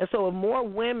fucking. And so if more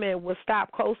women would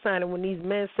stop co-signing when these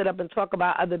men sit up and talk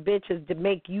about other bitches to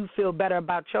make you feel better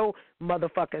about your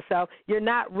motherfucking self, you're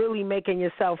not really making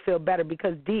yourself feel better,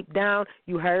 because deep down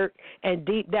you hurt, and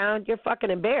deep down you're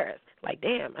fucking embarrassed. Like,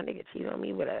 damn, my nigga cheated on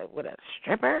me with a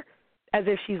stripper? As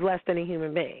if she's less than a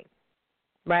human being,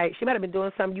 right? She might have been doing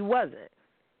something you wasn't.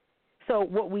 So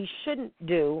what we shouldn't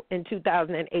do in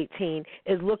 2018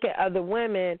 is look at other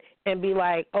women and be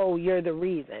like, oh, you're the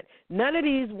reason. None of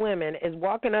these women is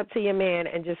walking up to your man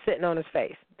and just sitting on his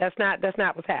face. That's not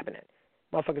what's happening.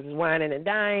 Motherfuckers is whining and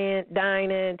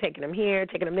dining, taking them here,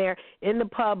 taking them there, in the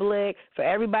public for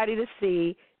everybody to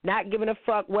see, not giving a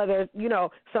fuck whether, you know,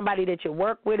 somebody that you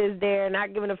work with is there,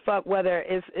 not giving a fuck whether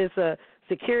it's a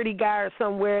security guard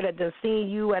somewhere that done seen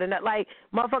you at another. Like,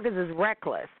 motherfuckers is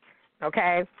reckless,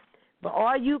 okay? But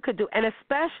all you could do, and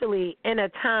especially in a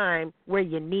time where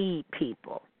you need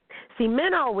people. See,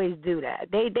 men always do that.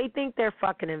 They think they're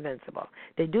fucking invincible.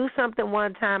 They do something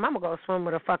one time, I'm going to go swim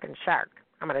with a fucking shark.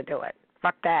 I'm going to do it.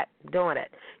 Fuck that. I'm doing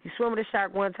it. You swim with a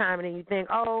shark one time and then you think,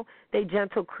 oh, they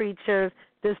gentle creatures,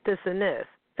 this, and this.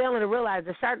 Failing to realize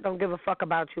the shark don't give a fuck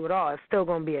about you at all. It's still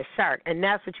going to be a shark. And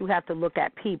that's what you have to look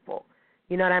at people.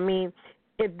 You know what I mean?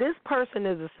 If this person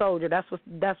is a soldier, that's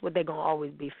what they're going to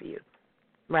always be for you,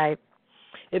 right?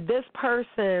 If this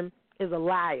person is a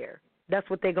liar, that's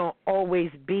what they're going to always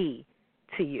be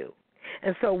to you.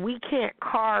 And so we can't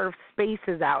carve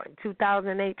spaces out in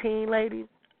 2018, ladies,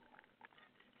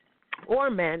 or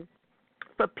men,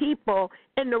 for people,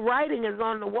 and the writing is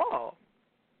on the wall.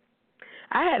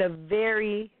 I had a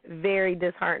very, very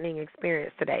disheartening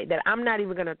experience today that I'm not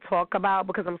even going to talk about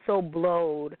because I'm so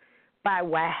blowed by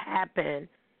what happened,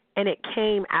 and it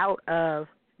came out of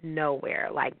nowhere,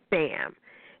 like bam.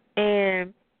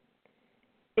 And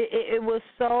it was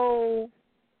so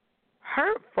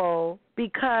hurtful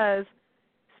because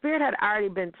Spirit had already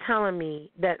been telling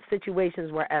me that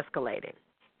situations were escalating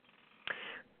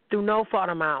through no fault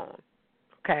of my own,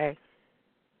 okay?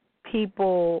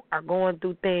 People are going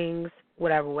through things,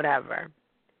 whatever.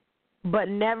 But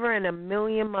never in a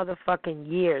million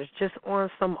motherfucking years, just on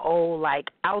some old, like,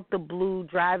 out the blue,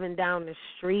 driving down the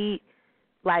street,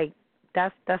 like,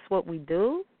 that's what we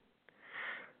do?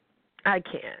 I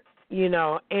can't, you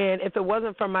know. And if it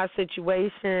wasn't for my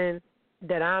situation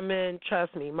that I'm in,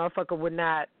 trust me, motherfucker would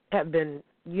not have been,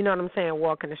 you know what I'm saying,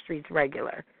 walking the streets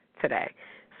regular today.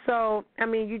 So, I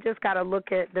mean, you just got to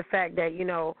look at the fact that, you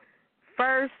know,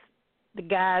 first, the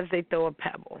guys, they throw a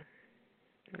pebble,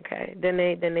 okay? Then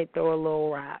they throw a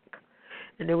little rock.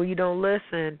 And then when you don't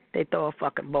listen, they throw a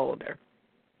fucking boulder,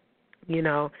 you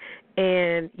know?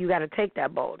 And you got to take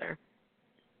that boulder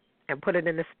and put it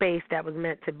in the space that was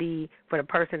meant to be for the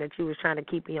person that you was trying to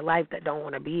keep in your life that don't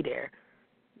want to be there.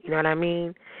 You know what I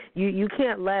mean? You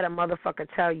can't let a motherfucker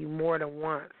tell you more than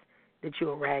once that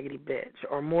you a raggedy bitch,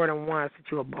 or more than once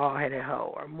that you a bald-headed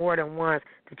hoe, or more than once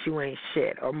that you ain't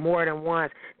shit, or more than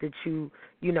once that you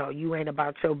ain't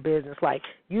about your business. Like,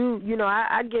 you know,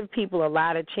 I give people a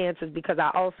lot of chances because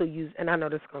I also use, and I know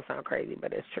this is going to sound crazy,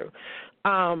 but it's true.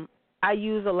 I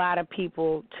use a lot of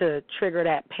people to trigger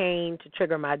that pain, to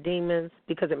trigger my demons,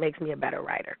 because it makes me a better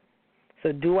writer.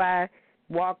 So do I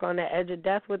walk on the edge of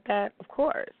death with that? Of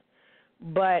course.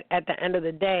 But at the end of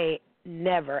the day,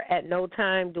 never, at no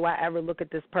time do I ever look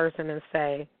at this person and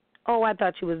say, oh, I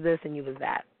thought you was this and you was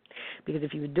that. Because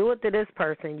if you would do it to this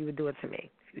person, you would do it to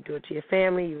me. If you would do it to your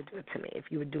family, you would do it to me. If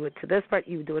you would do it to this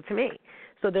person, you would do it to me.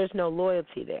 So there's no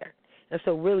loyalty there. And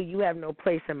so really you have no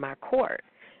place in my court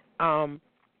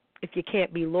if you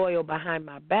can't be loyal behind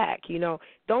my back.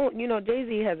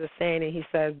 Jay-Z has a saying, and he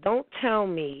says, don't tell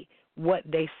me what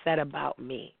they said about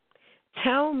me.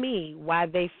 Tell me why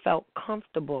they felt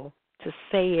comfortable to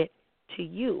say it to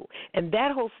you. And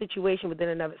that whole situation within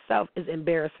and of itself is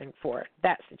embarrassing for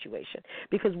that situation.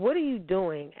 Because what are you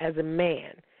doing as a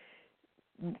man,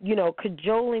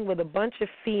 cajoling with a bunch of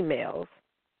females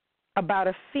about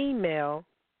a female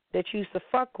that you used to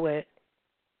fuck with,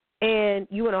 and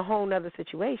you in a whole nother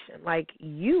situation? Like,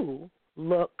 you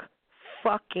look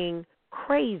fucking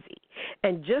crazy.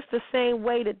 And just the same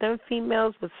way that them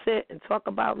females would sit and talk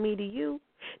about me to you,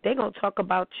 they're going to talk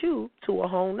about you to a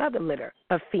whole nother litter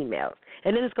of females.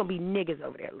 And then it's going to be niggas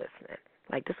over there listening.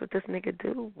 Like, this what this nigga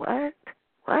do? What?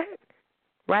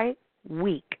 Right?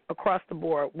 Weak. Across the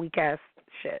board, weak-ass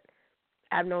shit.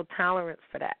 I have no tolerance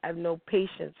for that. I have no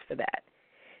patience for that.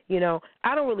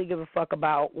 I don't really give a fuck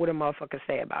about what a motherfucker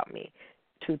say about me.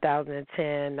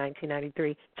 2010,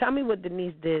 1993. Tell me what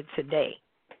Denise did today.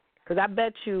 Because I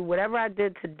bet you whatever I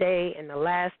did today in the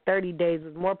last 30 days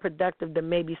was more productive than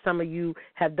maybe some of you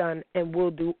have done and will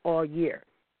do all year.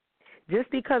 Just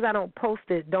because I don't post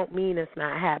it don't mean it's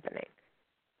not happening.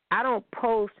 I don't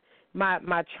post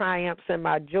my triumphs and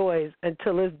my joys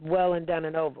until it's well and done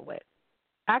and over with.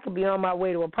 I could be on my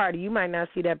way to a party. You might not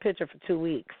see that picture for 2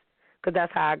 weeks because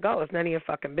that's how I go. It's none of your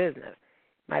fucking business.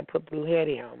 Might put Blue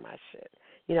Harrier on my shit.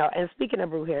 And speaking of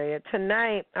Blue Harrier,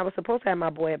 tonight I was supposed to have my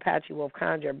boy Apache Wolf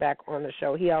Conjure back on the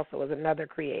show. He also is another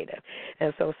creative.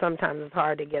 And so sometimes it's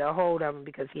hard to get a hold of him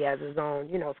because he has his own,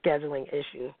 scheduling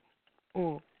issues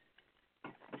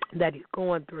that he's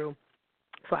going through.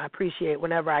 So I appreciate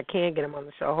whenever I can get him on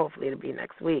the show. Hopefully it'll be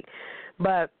next week.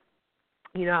 But,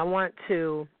 I want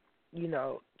to,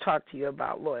 talk to you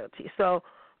about loyalty. So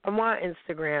I'm on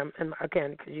Instagram, and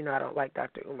again, because I don't like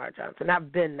Dr. Umar Johnson.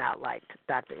 I've been not liked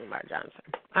Dr. Umar Johnson.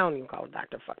 I don't even call him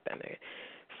Doctor. Fuck that nigga.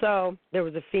 So there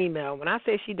was a female. When I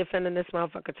say she defending this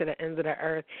motherfucker to the ends of the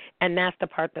earth, and that's the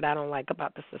part that I don't like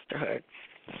about the sisterhood.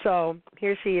 So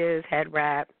here she is, head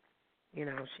wrap.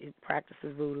 She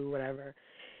practices voodoo, whatever.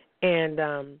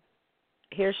 And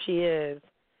here she is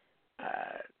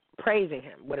praising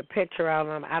him with a picture of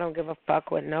him. I don't give a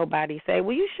fuck what nobody say.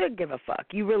 Well, you should give a fuck.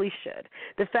 You really should.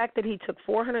 The fact that he took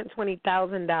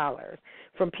 $420,000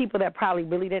 from people that probably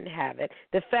really didn't have it.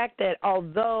 The fact that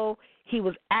although he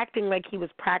was acting like he was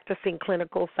practicing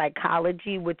clinical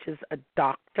psychology, which is a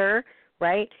doctor,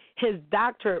 right? His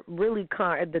doctor really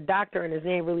the doctor in his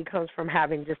name really comes from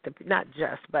having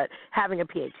but having a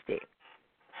PhD.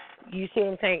 You see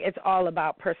what I'm saying? It's all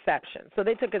about perception. So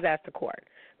they took his ass to court.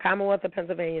 Commonwealth of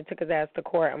Pennsylvania took his ass to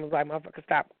court and was like, motherfucker,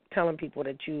 stop telling people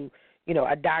that you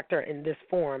a doctor in this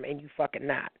form and you fucking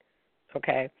not.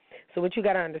 Okay? So what you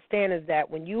got to understand is that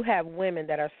when you have women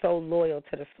that are so loyal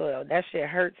to the soil, that shit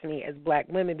hurts me as black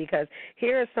women because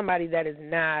here is somebody that is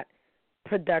not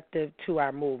productive to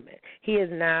our movement. He is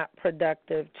not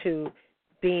productive to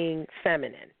being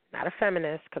feminine. Not a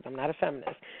feminist because I'm not a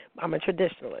feminist. I'm a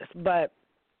traditionalist,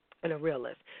 and a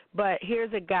realist. But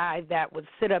here's a guy that would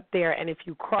sit up there and if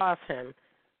you cross him,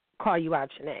 call you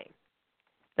out your name.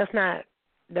 That's not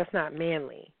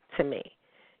manly to me.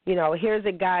 Here's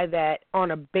a guy that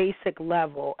on a basic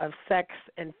level of sex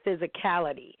and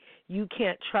physicality, you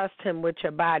can't trust him with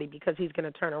your body because he's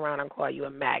going to turn around and call you a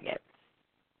maggot,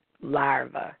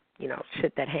 larva,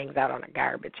 shit that hangs out on a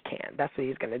garbage can. That's what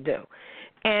he's going to do.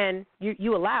 And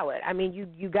you allow it. I mean,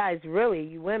 you guys really,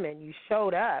 you women, you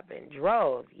showed up in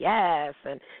droves, yes,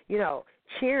 and,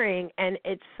 cheering. And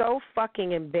it's so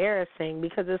fucking embarrassing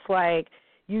because it's like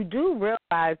you do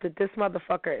realize that this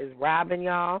motherfucker is robbing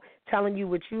y'all, telling you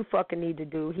what you fucking need to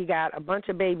do. He got a bunch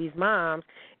of babies' moms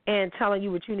and telling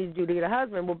you what you need to do to get a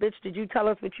husband. Well, bitch, did you tell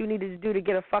us what you needed to do to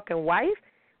get a fucking wife?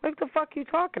 What the fuck you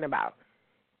talking about?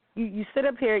 You sit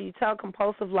up here, you tell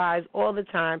compulsive lies all the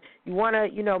time. You want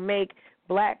to, make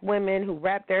black women who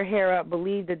wrap their hair up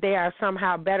believe that they are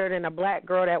somehow better than a black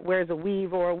girl that wears a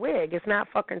weave or a wig. It's not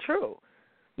fucking true.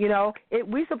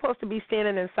 We're supposed to be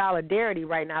standing in solidarity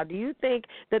right now. Do you think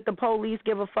that the police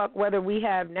give a fuck whether we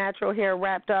have natural hair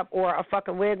wrapped up or a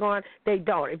fucking wig on? They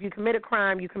don't. If you commit a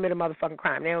crime, you commit a motherfucking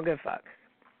crime. They don't give a fuck.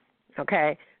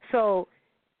 Okay? So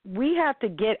we have to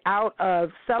get out of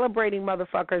celebrating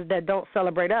motherfuckers that don't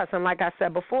celebrate us. And like I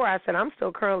said before, I'm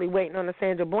still currently waiting on the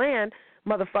Sandra Bland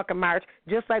motherfucking march,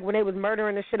 just like when they was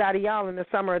murdering the shit out of y'all in the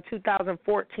summer of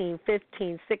 2014,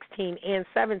 15, 16, and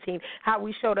 17, how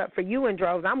we showed up for you in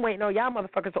droves. I'm waiting on y'all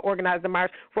motherfuckers to organize the march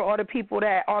for all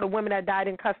the women that died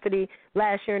in custody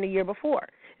last year and the year before.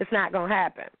 It's not going to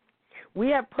happen. We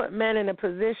have put men in a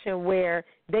position where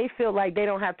they feel like they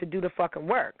don't have to do the fucking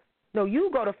work. No,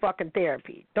 you go to fucking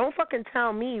therapy. Don't fucking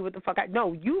tell me what the fuck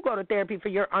no, you go to therapy for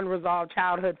your unresolved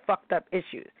childhood fucked up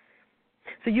issues.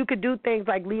 So you could do things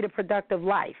like lead a productive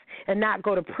life and not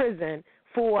go to prison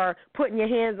for putting your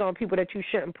hands on people that you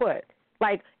shouldn't put.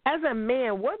 Like, as a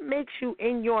man, what makes you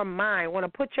in your mind want to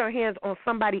put your hands on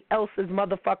somebody else's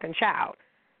motherfucking child?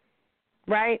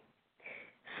 Right?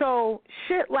 So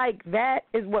shit like that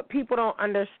is what people don't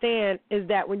understand, is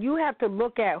that when you have to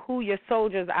look at who your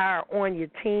soldiers are on your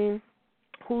team,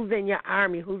 who's in your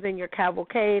army, who's in your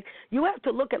cavalcade, you have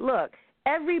to look,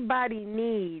 everybody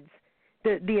needs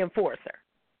the enforcer.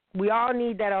 We all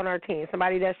need that on our team,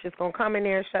 somebody that's just going to come in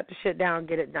there and shut the shit down and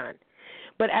get it done.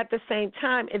 But at the same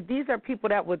time, if these are people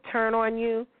that would turn on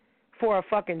you for a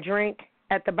fucking drink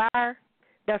at the bar,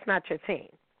 that's not your team.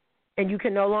 And you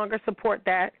can no longer support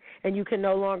that, and you can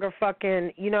no longer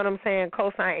fucking,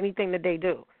 co-sign anything that they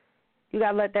do. You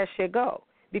got to let that shit go.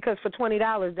 Because for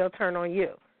 $20, they'll turn on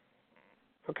you.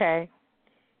 Okay?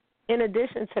 In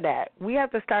addition to that, we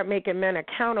have to start making men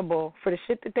accountable for the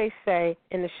shit that they say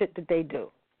and the shit that they do.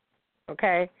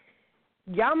 Okay?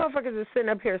 Y'all motherfuckers are sitting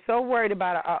up here so worried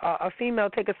about a female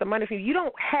taking some money from you. You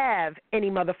don't have any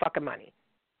motherfucking money.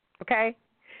 Okay?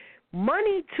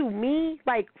 Money to me,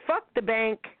 like, fuck the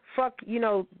bank, fuck,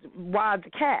 wads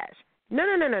of cash. No.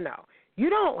 You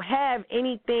don't have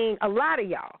anything, a lot of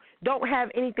y'all don't have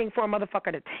anything for a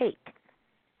motherfucker to take.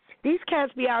 These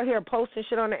cats be out here posting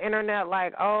shit on the internet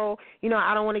like, I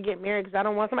don't want to get married because I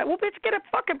don't want somebody. Well, bitch, get a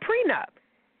fucking prenup.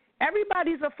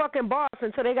 Everybody's a fucking boss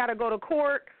until they got to go to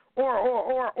court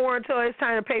or until it's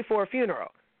time to pay for a funeral.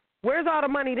 Where's all the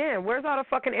money then? Where's all the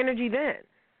fucking energy then?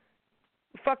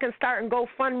 Fucking starting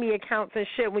GoFundMe accounts and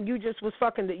shit when you just was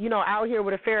fucking, out here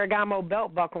with a Ferragamo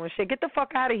belt buckle and shit. Get the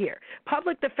fuck out of here.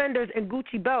 Public defenders and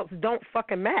Gucci belts don't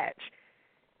fucking match.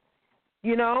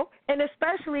 And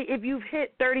especially if you've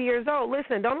hit 30 years old,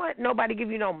 listen, don't let nobody give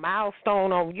you no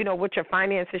milestone on, what your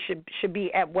finances should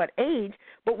be at what age.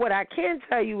 But what I can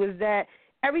tell you is that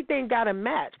everything got to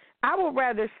match. I would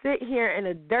rather sit here in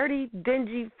a dirty,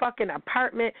 dingy fucking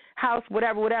apartment, house,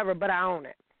 whatever, but I own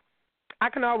it. I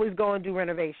can always go and do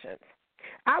renovations.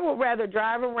 I would rather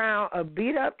drive around a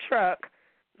beat-up truck,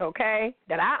 okay,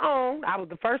 that I own. I was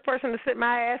the first person to sit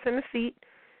my ass in the seat.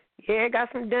 Yeah, it got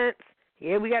some dents.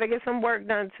 Yeah, we got to get some work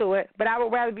done to it. But I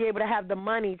would rather be able to have the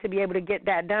money to be able to get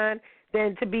that done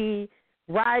than to be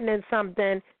riding in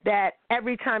something that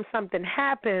every time something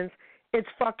happens, it's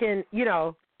fucking,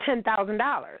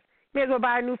 $10,000. May as well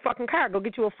buy a new fucking car. Go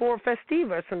get you a Ford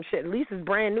Festiva or some shit. At least it's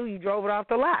brand new. You drove it off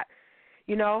the lot.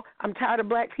 I'm tired of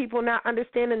black people not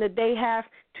understanding that they have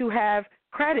to have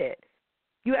credit.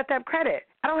 You have to have credit.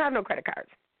 I don't have no credit cards.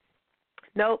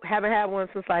 Nope, haven't had one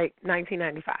since like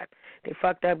 1995. They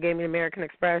fucked up, gave me American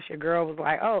Express. Your girl was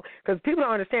like, oh, because people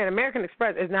don't understand, American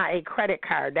Express is not a credit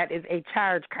card. That is a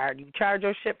charge card. You charge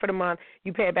your shit for the month.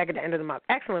 You pay it back at the end of the month.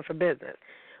 Excellent for business.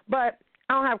 But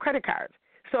I don't have credit cards.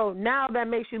 So now that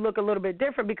makes you look a little bit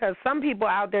different because some people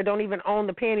out there don't even own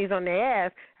the panties on their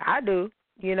ass. I do,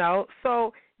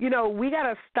 So, we got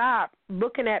to stop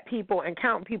looking at people and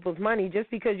counting people's money just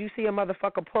because you see a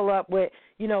motherfucker pull up with,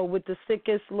 with the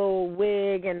sickest little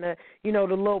wig and the, the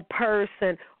little purse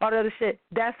and all the other shit.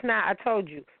 That's not, I told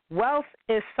you, wealth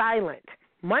is silent.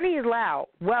 Money is loud.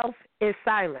 Wealth is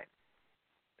silent.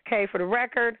 Okay, for the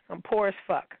record, I'm poor as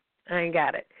fuck. I ain't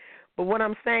got it. But what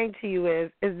I'm saying to you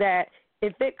is that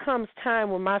if it comes time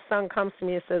when my son comes to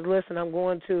me and says, listen, I'm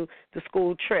going to the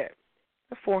school trip,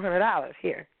 $400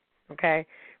 here, okay?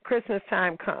 Christmas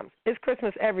time comes. It's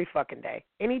Christmas every fucking day.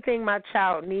 Anything my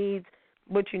child needs,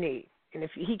 what you need. And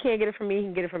if he can't get it from me, he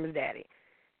can get it from his daddy.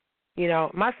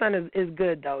 My son is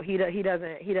good though. He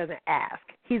doesn't ask.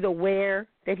 He's aware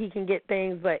that he can get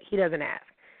things, but he doesn't ask.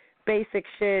 Basic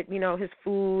shit, his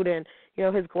food and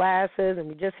his glasses, and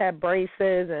we just had braces,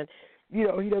 and he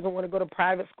doesn't want to go to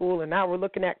private school, and now we're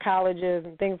looking at colleges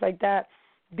and things like that.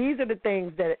 These are the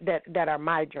things that are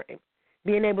my dream.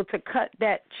 Being able to cut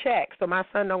that check so my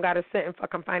son don't got to sit in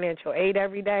fucking financial aid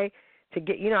every day to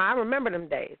get, I remember them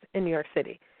days in New York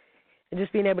City. And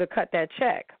just being able to cut that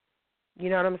check. You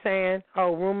know what I'm saying?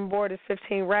 Oh, room and board is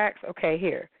 15 racks? Okay,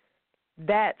 here.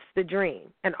 That's the dream.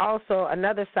 And also,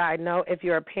 another side note, if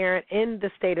you're a parent in the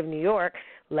state of New York,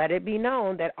 let it be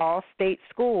known that all state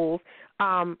schools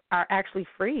are actually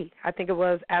free. I think it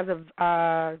was as of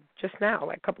just now,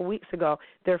 like a couple weeks ago,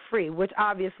 they're free, which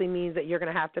obviously means that you're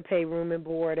going to have to pay room and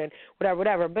board and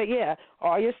whatever. But, yeah,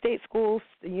 all your state schools,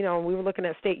 we were looking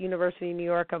at State University of New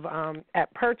York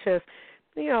at Purchase,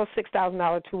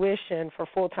 $6,000 tuition for a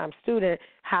full-time student.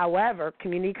 However,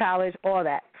 community college, all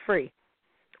that, free.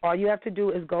 All you have to do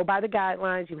is go by the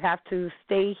guidelines. You have to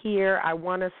stay here, I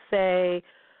want to say,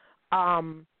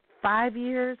 5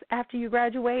 years after you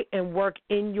graduate and work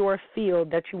in your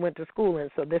field that you went to school in.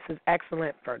 So this is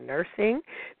excellent for nursing.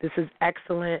 This is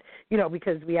excellent,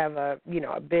 because we have a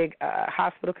big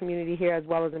hospital community here as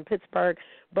well as in Pittsburgh.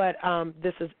 But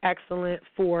this is excellent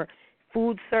for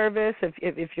food service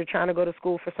if you're trying to go to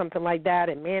school for something like that,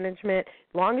 and management.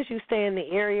 As long as you stay in the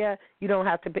area, you don't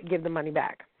have to give the money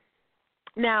back.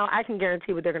 Now, I can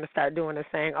guarantee what they're going to start doing is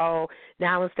saying, oh,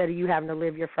 now instead of you having to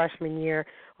live your freshman year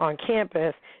on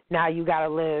campus, now you got to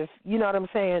live,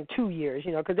 2 years,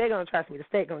 because they're going to trust me, the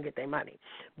state going to get their money.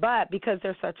 But because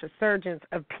there's such a surgence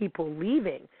of people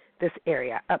leaving this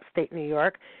area, upstate New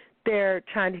York, they're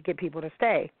trying to get people to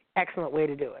stay. Excellent way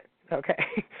to do it, okay?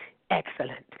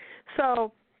 Excellent.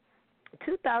 So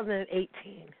 2018,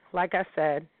 like I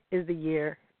said, is the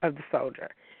year of the soldier.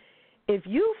 If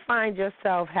you find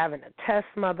yourself having to test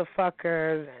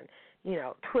motherfuckers and,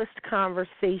 twist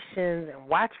conversations and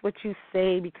watch what you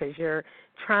say because you're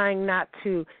trying not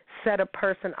to set a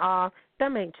person off,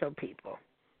 them ain't your people.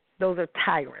 Those are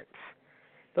tyrants.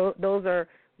 Those are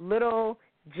little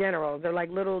generals. They're like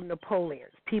little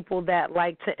Napoleons, people that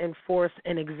like to enforce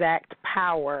an exact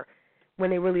power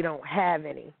when they really don't have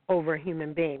any over a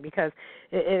human being. Because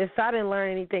if I didn't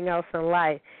learn anything else in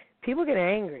life, people get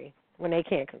angry when they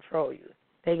can't control you.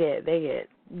 They get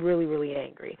really, really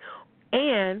angry.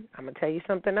 And I'm going to tell you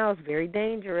something else very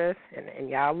dangerous, and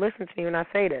y'all listen to me when I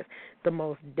say this, the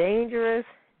most dangerous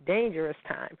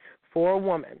time for a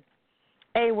woman,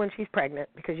 A, when she's pregnant,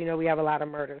 because we have a lot of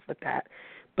murders with that,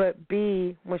 but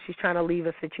B, when she's trying to leave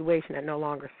a situation that no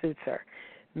longer suits her.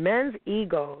 Men's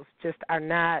egos just are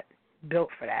not built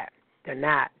for that. They're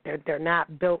not. They're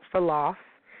not built for loss.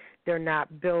 They're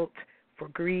not built for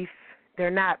grief. They're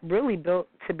not really built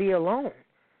to be alone,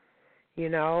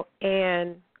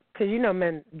 and because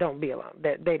men don't be alone.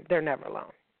 They're never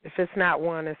alone. If it's not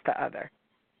one, it's the other.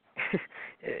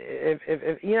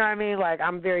 if you know what I mean? Like,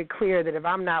 I'm very clear that if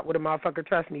I'm not with a motherfucker,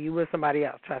 trust me, you with somebody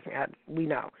else. Trust me, we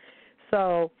know.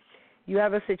 So you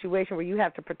have a situation where you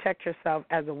have to protect yourself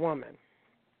as a woman.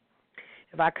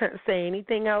 If I couldn't say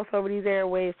anything else over these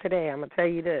airwaves today, I'm going to tell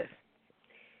you this.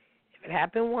 If it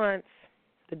happened once,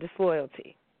 the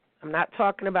disloyalty. I'm not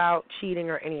talking about cheating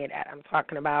or any of that. I'm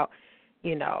talking about,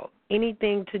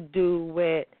 anything to do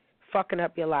with fucking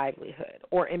up your livelihood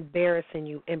or embarrassing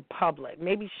you in public,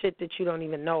 maybe shit that you don't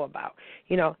even know about.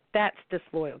 That's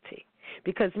disloyalty.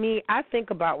 Because I think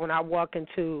about when I walk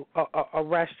into a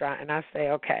restaurant and I say,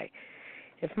 okay,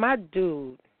 if my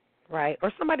dude, right,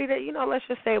 or somebody that, let's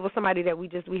just say it was somebody that we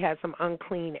had some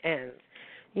unclean ends,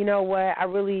 you know what, I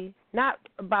really, not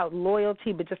about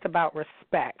loyalty, but just about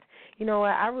respect. You know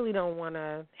what, I really don't want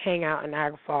to hang out in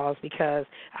Niagara Falls because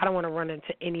I don't want to run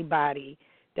into anybody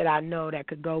that I know that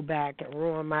could go back and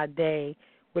ruin my day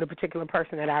with a particular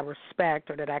person that I respect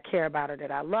or that I care about or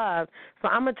that I love. So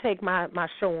I'm going to take my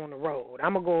show on the road.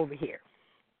 I'm going to go over here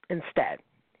instead.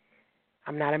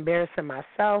 I'm not embarrassing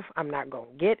myself. I'm not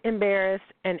going to get embarrassed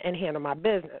and handle my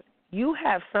business. You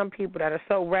have some people that are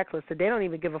so reckless that they don't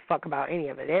even give a fuck about any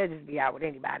of it. They'll just be out with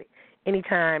anybody,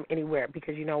 anytime, anywhere,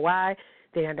 because you know why?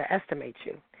 They underestimate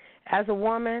you. As a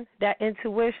woman, that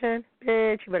intuition,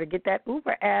 bitch, you better get that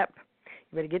Uber app.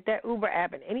 You better get that Uber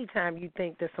app, and anytime you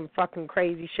think that some fucking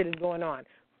crazy shit is going on,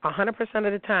 100% of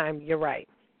the time, you're right.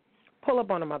 Pull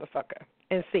up on a motherfucker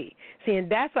and see. See, and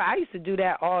that's why I used to do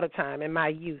that all the time in my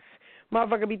youth.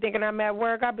 Motherfucker be thinking I'm at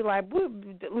work. I'd be like,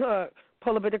 look,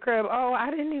 pull up at the crib. Oh, I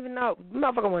didn't even know.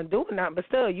 Motherfucker wasn't doing nothing, but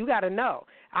still, you got to know.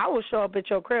 I will show up at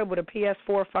your crib with a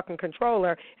PS4 fucking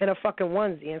controller and a fucking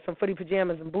onesie and some footy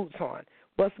pajamas and boots on.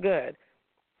 What's good?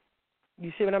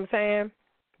 You see what I'm saying?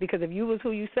 Because if you was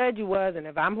who you said you was, and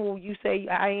if I'm who you say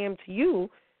I am to you,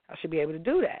 I should be able to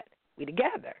do that. We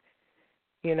together,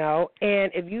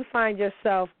 And if you find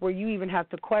yourself where you even have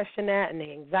to question that and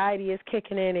the anxiety is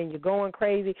kicking in and you're going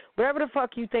crazy, whatever the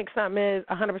fuck you think something is,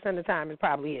 100% of the time it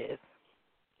probably is.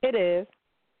 It is.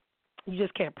 You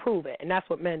just can't prove it, and that's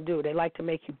what men do. They like to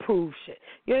make you prove shit.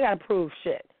 You ain't got to prove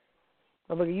shit.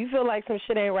 But if you feel like some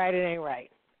shit ain't right, it ain't right.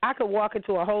 I could walk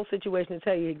into a whole situation and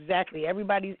tell you exactly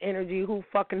everybody's energy, who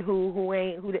fucking who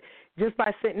ain't, just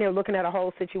by sitting there looking at a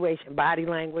whole situation, body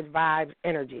language, vibes,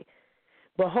 energy.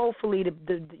 But hopefully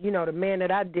the man that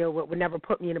I deal with would never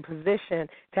put me in a position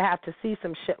to have to see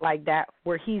some shit like that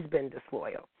where he's been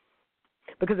disloyal.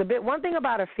 Because one thing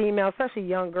about a female, especially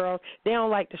young girls, they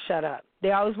don't like to shut up.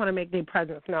 They always want to make their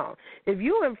presence known. If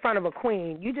you're in front of a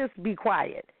queen, you just be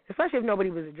quiet, especially if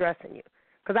nobody was addressing you.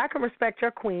 Because I can respect your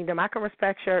queendom, I can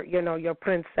respect your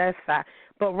princess,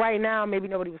 but right now maybe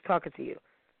nobody was talking to you.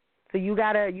 So you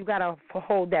gotta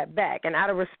hold that back. And out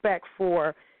of respect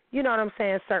for,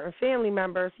 certain family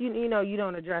members, you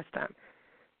don't address them.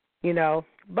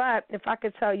 But if I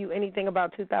could tell you anything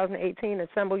about 2018,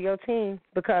 assemble your team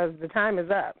because the time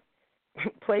is up.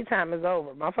 Playtime is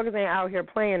over. Motherfuckers ain't out here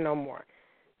playing no more.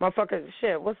 Motherfuckers,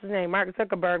 shit, what's his name? Mark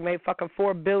Zuckerberg made fucking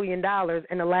 $4 billion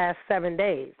in the last 7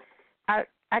 days.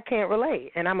 I can't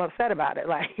relate, and I'm upset about it.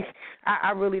 Like,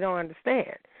 I really don't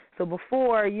understand. So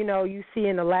before, you see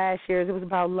in the last years it was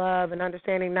about love and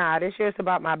understanding. Nah, this year it's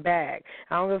about my bag.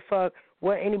 I don't give a fuck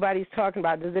what anybody's talking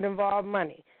about. Does it involve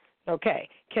money? Okay.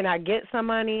 Can I get some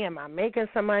money? Am I making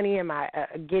some money? Am I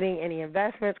getting any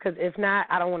investments? Because if not,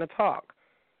 I don't want to talk.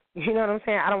 You know what I'm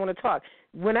saying? I don't want to talk.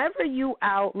 Whenever you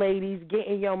out, ladies,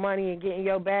 getting your money and getting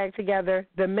your bag together,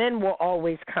 the men will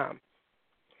always come.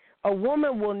 A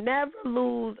woman will never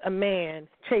lose a man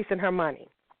chasing her money.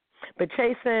 But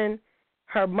chasing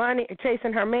her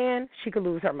man, she could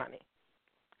lose her money.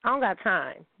 I don't got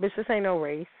time. Bitch, this ain't no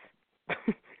race.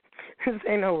 This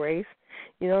ain't no race.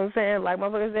 You know what I'm saying? Like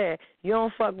motherfuckers said, you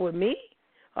don't fuck with me?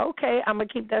 Okay, I'm going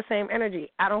to keep that same energy.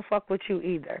 I don't fuck with you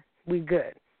either. We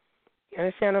good. You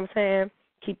understand what I'm saying?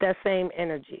 Keep that same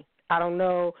energy. I don't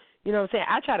know. You know what I'm saying?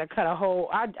 I try to cut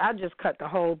I just cut the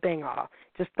whole thing off.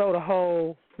 Just throw the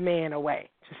whole man away.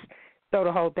 Just throw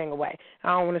the whole thing away. I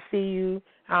don't want to see you.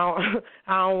 I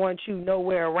don't want you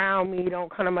nowhere around me.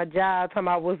 Don't come to my job talking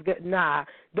about what's good. Nah,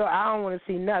 I don't want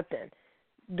to see nothing.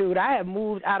 Dude, I have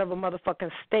moved out of a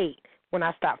motherfucking state when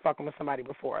I stopped fucking with somebody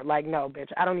before. Like, no, bitch,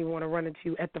 I don't even want to run into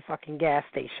you at the fucking gas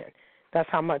station. That's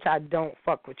how much I don't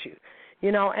fuck with you.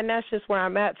 And that's just where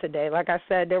I'm at today. Like I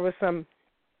said, there was some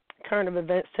turn of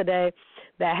events today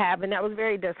that happened that was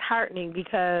very disheartening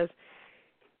because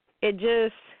it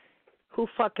just, who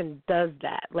fucking does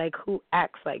that? Like, who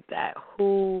acts like that?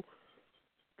 Who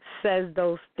says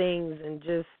those things and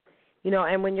just,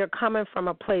 and when you're coming from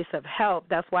a place of help,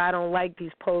 that's why I don't like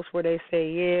these posts where they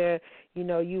say, yeah,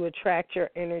 you attract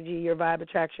your energy, your vibe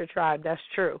attracts your tribe. That's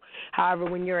true. However,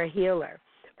 when you're a healer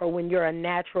or when you're a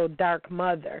natural dark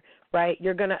mother, right,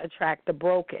 you're going to attract the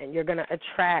broken. You're going to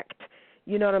attract,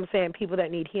 people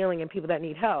that need healing and people that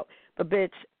need help. But,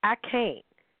 bitch, I can't.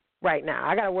 right now.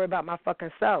 I got to worry about my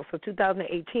fucking self. So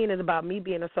 2018 is about me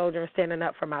being a soldier and standing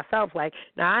up for myself. Like,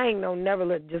 now I ain't never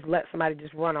let somebody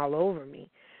just run all over me.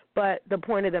 But the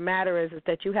point of the matter is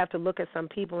that you have to look at some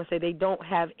people and say they don't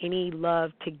have any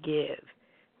love to give,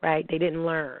 right? They didn't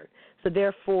learn. So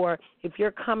therefore, if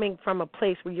you're coming from a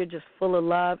place where you're just full of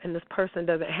love and this person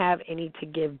doesn't have any to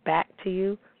give back to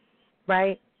you,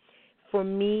 right? For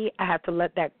me, I have to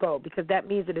let that go, because that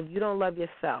means that if you don't love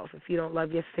yourself, if you don't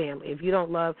love your family, if you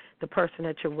don't love the person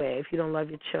that you're with, if you don't love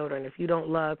your children, if you don't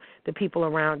love the people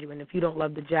around you, and if you don't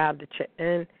love the job that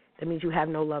you're in, that means you have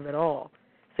no love at all.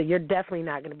 So you're definitely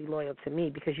not going to be loyal to me,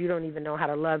 because you don't even know how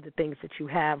to love the things that you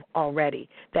have already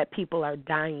that people are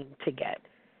dying to get.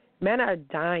 Men are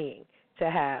dying to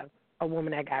have a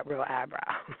woman that got real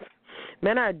eyebrows.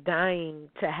 Men are dying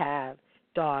to have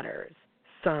daughters,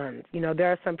 sons. You know,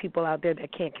 there are some people out there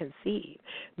that can't conceive.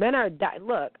 Men are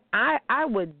look, I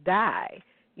would die,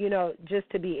 you know, just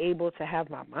to be able to have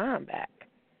my mom back,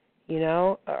 you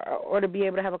know, or to be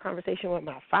able to have a conversation with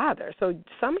my father. So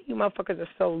some of you motherfuckers are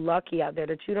so lucky out there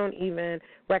that you don't even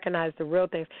recognize the real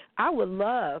things. I would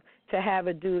love to have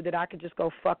a dude that I could just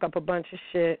go fuck up a bunch of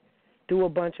shit, do a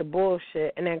bunch of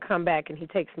bullshit, and then come back and he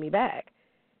takes me back.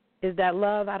 Is that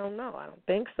love? I don't know. I don't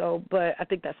think so, but I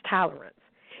think that's tolerance.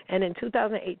 And in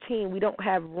 2018, we don't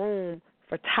have room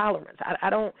for tolerance. I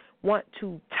don't want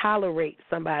to tolerate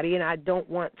somebody, and I don't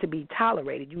want to be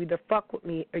tolerated. You either fuck with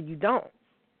me or you don't,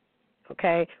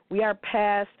 okay? We are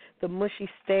past the mushy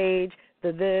stage,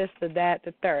 the this, the that,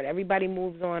 the third. Everybody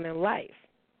moves on in life.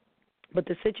 But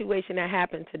the situation that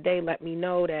happened today let me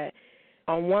know that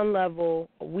on one level,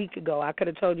 a week ago, I could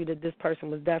have told you that this person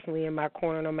was definitely in my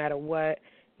corner no matter what,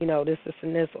 you know, this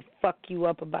and this, will fuck you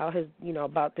up about his, you know,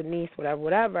 about the niece,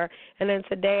 whatever. And then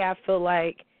today I feel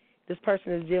like this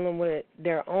person is dealing with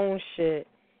their own shit,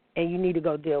 and you need to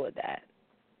go deal with that.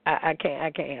 I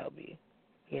can't help you.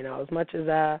 You know, as much as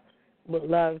I would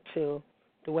love to,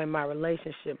 the way my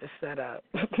relationship is set up,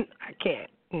 I can't,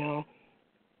 you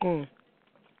know.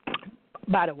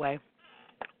 By the way,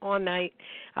 all night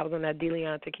I was on that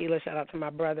DeLeon tequila. Shout out to my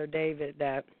brother David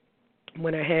that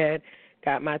went ahead,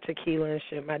 got my tequila and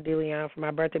shit, my DeLeon for my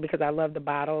birthday, because I love the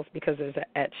bottles because there's an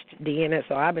etched D in it.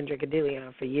 So I've been drinking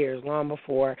DeLeon for years, long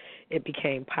before it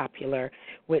became popular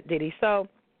with Diddy. So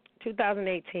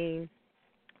 2018,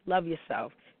 love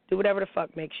yourself. Do whatever the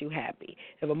fuck makes you happy.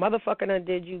 If a motherfucker done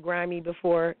did you grimy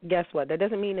before, guess what? That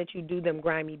doesn't mean that you do them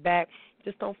grimy back.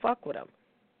 Just don't fuck with them.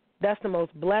 That's the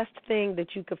most blessed thing that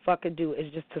you could fucking do,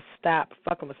 is just to stop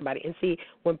fucking with somebody. And see,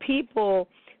 when people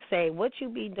say, what you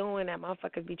be doing, that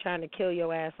motherfuckers be trying to kill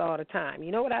your ass all the time.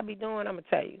 You know what I be doing? I'm going to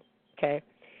tell you, okay?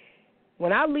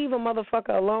 When I leave a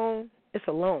motherfucker alone, it's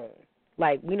alone.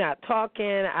 Like, we not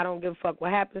talking. I don't give a fuck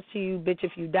what happens to you. Bitch,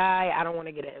 if you die, I don't want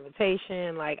to get an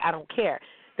invitation. Like, I don't care.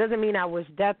 Doesn't mean I wish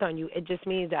death on you. It just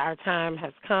means that our time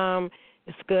has come.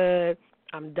 It's good.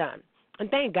 I'm done. And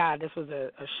thank God this was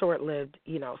a short-lived,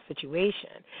 you know,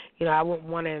 situation. You know, I wouldn't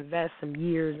want to invest some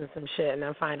years in some shit and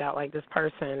then find out, like, this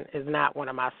person is not one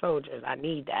of my soldiers. I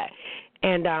need that.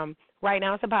 And right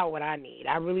now it's about what I need.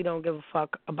 I really don't give a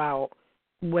fuck about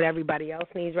what everybody else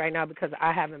needs right now, because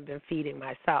I haven't been feeding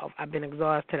myself. I've been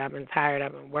exhausted. I've been tired.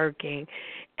 I've been working.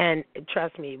 And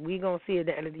trust me, we going to see at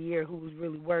the end of the year who was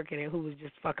really working and who was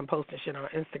just fucking posting shit on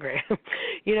Instagram.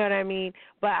 You know what I mean?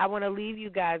 But I want to leave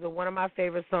you guys with one of my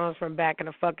favorite songs from back in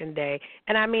the fucking day.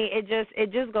 And, I mean,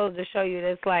 it just goes to show you that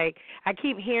it's like, I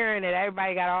keep hearing that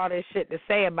everybody got all this shit to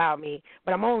say about me,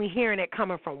 but I'm only hearing it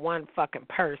coming from one fucking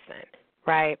person.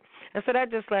 Right? And so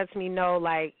that just lets me know,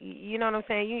 like, you know what I'm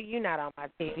saying? You're not on my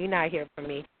team. You're not here for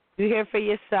me. You're here for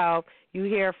yourself. You're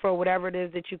here for whatever it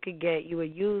is that you could get. You're a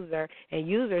user, and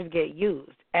users get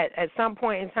used. At some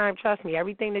point in time, trust me,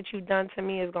 everything that you've done to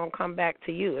me is going to come back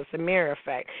to you. It's a mirror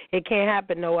effect. It can't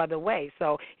happen no other way.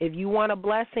 So if you want a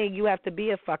blessing, you have to be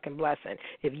a fucking blessing.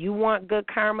 If you want good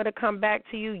karma to come back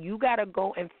to you, you got to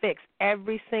go and fix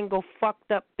every single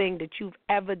fucked up thing that you've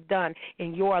ever done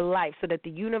in your life so that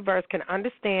the universe can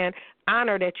understand,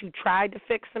 honor that you tried to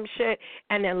fix some shit,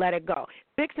 and then let it go.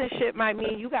 Fixing shit might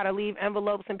mean you got to leave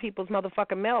envelopes in people's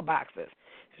motherfucking mailboxes.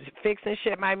 Fixing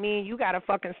shit might mean you got to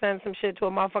fucking send some shit to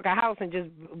a motherfucking house and just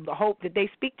hope that they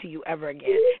speak to you ever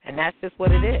again. And that's just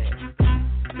what it is.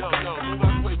 Yo, move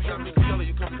out the way. We got Missy Elliott.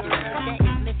 You come through. That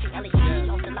is Missy Elliott.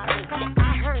 Off the lottery.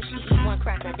 I heard she eat one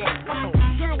cracker a day.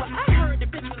 Girl, well, I heard the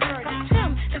bitch was married to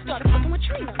Tim and started fucking with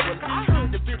Trina. Well, I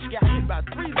heard the bitch got hit by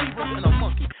 3 zebras and a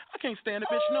monkey. I can't stand the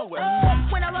bitch nowhere.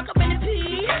 When I woke up in the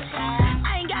pee,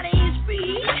 I ain't got an inch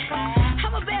speed.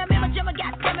 I'm a bad man, my jummer,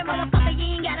 goddamn it, motherfucker,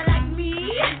 you ain't gotta like me.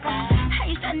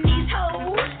 Hey, son, these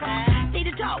hoes need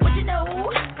to talk what you know.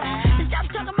 Stop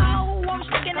talking about who I'm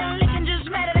sticking and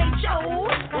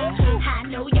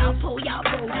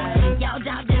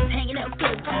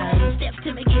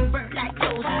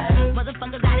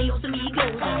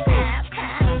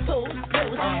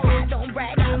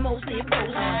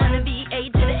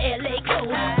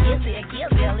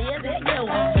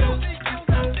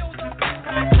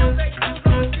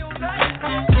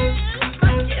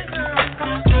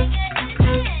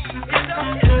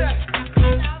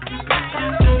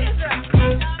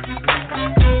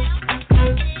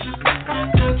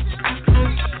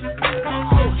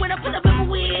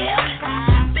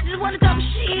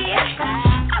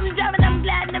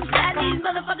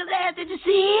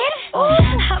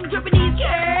I'm gripping these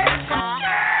girls.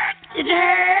 Did you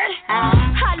heard?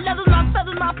 I love my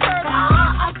feathers, my fur.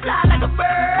 I fly like a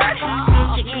bird.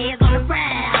 Shake your hands on the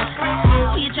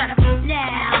ground. Who you trying to f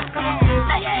now?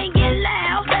 Now you ain't getting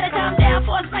loud. Better calm down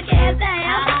before I smack your ass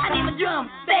down. I need my drum,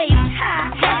 bass,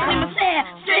 hi-hat. I need my snare,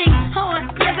 string,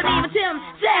 horn. Yes, I need my Tim,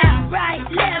 sound, right,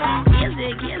 left.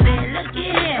 Music, look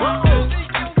here.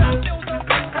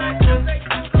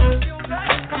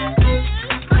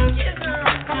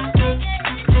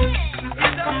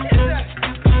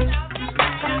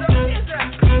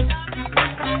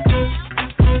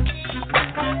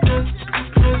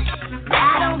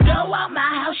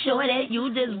 Sure that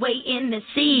you just waiting to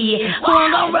see who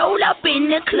I'm gonna roll up in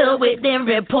the club with, then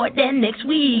report that next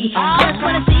week. Just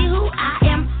wanna see who I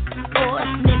am, or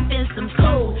sniffing some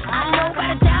cold. I know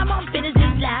by the time I'm finished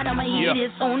this line, I'ma hear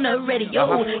this on the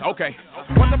radio. Okay.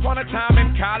 Once upon a time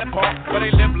in College Park, where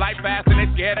they lived life fast and they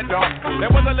scared of dark.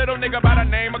 There was a little nigga by the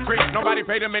name of Creek. Nobody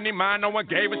paid him any mind, no one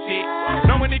gave a shit.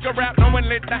 No one he could rap, no one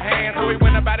lit the hand. So he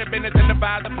went about his business and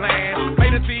devised a plan.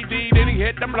 Made a CD, then he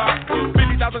hit the block.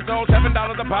 50,000 sold, $7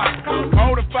 a pop.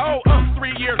 Hold a foe,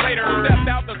 3 years later, stepped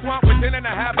out the swamp with 10.5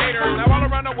 haters. Now all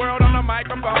around the world on the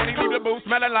microphone, he leave the booth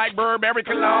smelling like Burberry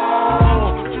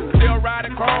cologne. Still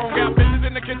riding chrome, got bitches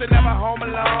in the kitchen, never home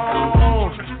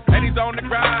alone. And he's on the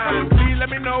grind. Please let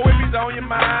me know if he's on your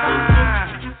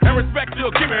mind. And respect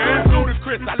you'll give me.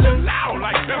 Ludacris, I live loud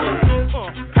like Timber.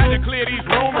 Had to clear these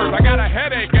rumors. I got a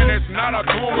headache and it's not a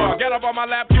tumor. Get up on my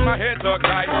lap, keep my head tucked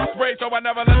tight. Spray so I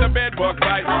never let the bed bug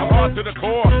bite. I'm hard to the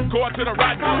core to the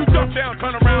rotten. You jump down,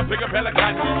 turn around, pick up hella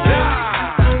cotton.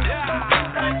 Yeah.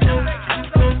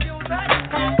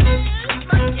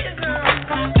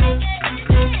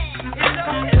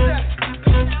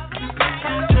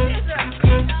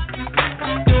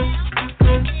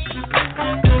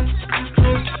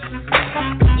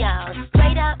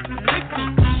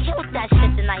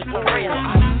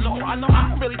 I know I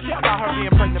don't really care about her being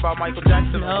pregnant about Michael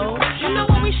Jackson. No. You know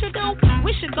what we should do?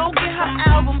 We should go get her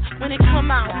album when it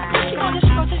come out. She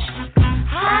go this.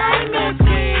 Hi,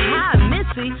 Missy. Hi,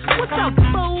 Missy. What's up,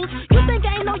 fools? You think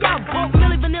I ain't know y'all broke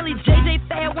Milli Vanilli,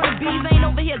 JJ Fad, wannabes ain't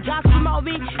over here gossiping about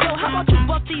me? Yo, how about you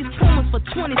buck these Pumas for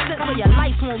 20 cents so your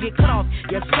lights won't get cut off?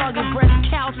 Your soggy breast,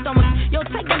 cow stomachs. Yo,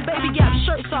 take them baby gap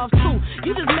shirts off too.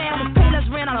 You just mad with Payless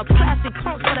ran out of plastic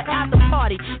pumps for the after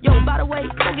party. Yo, by the way,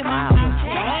 go get my album.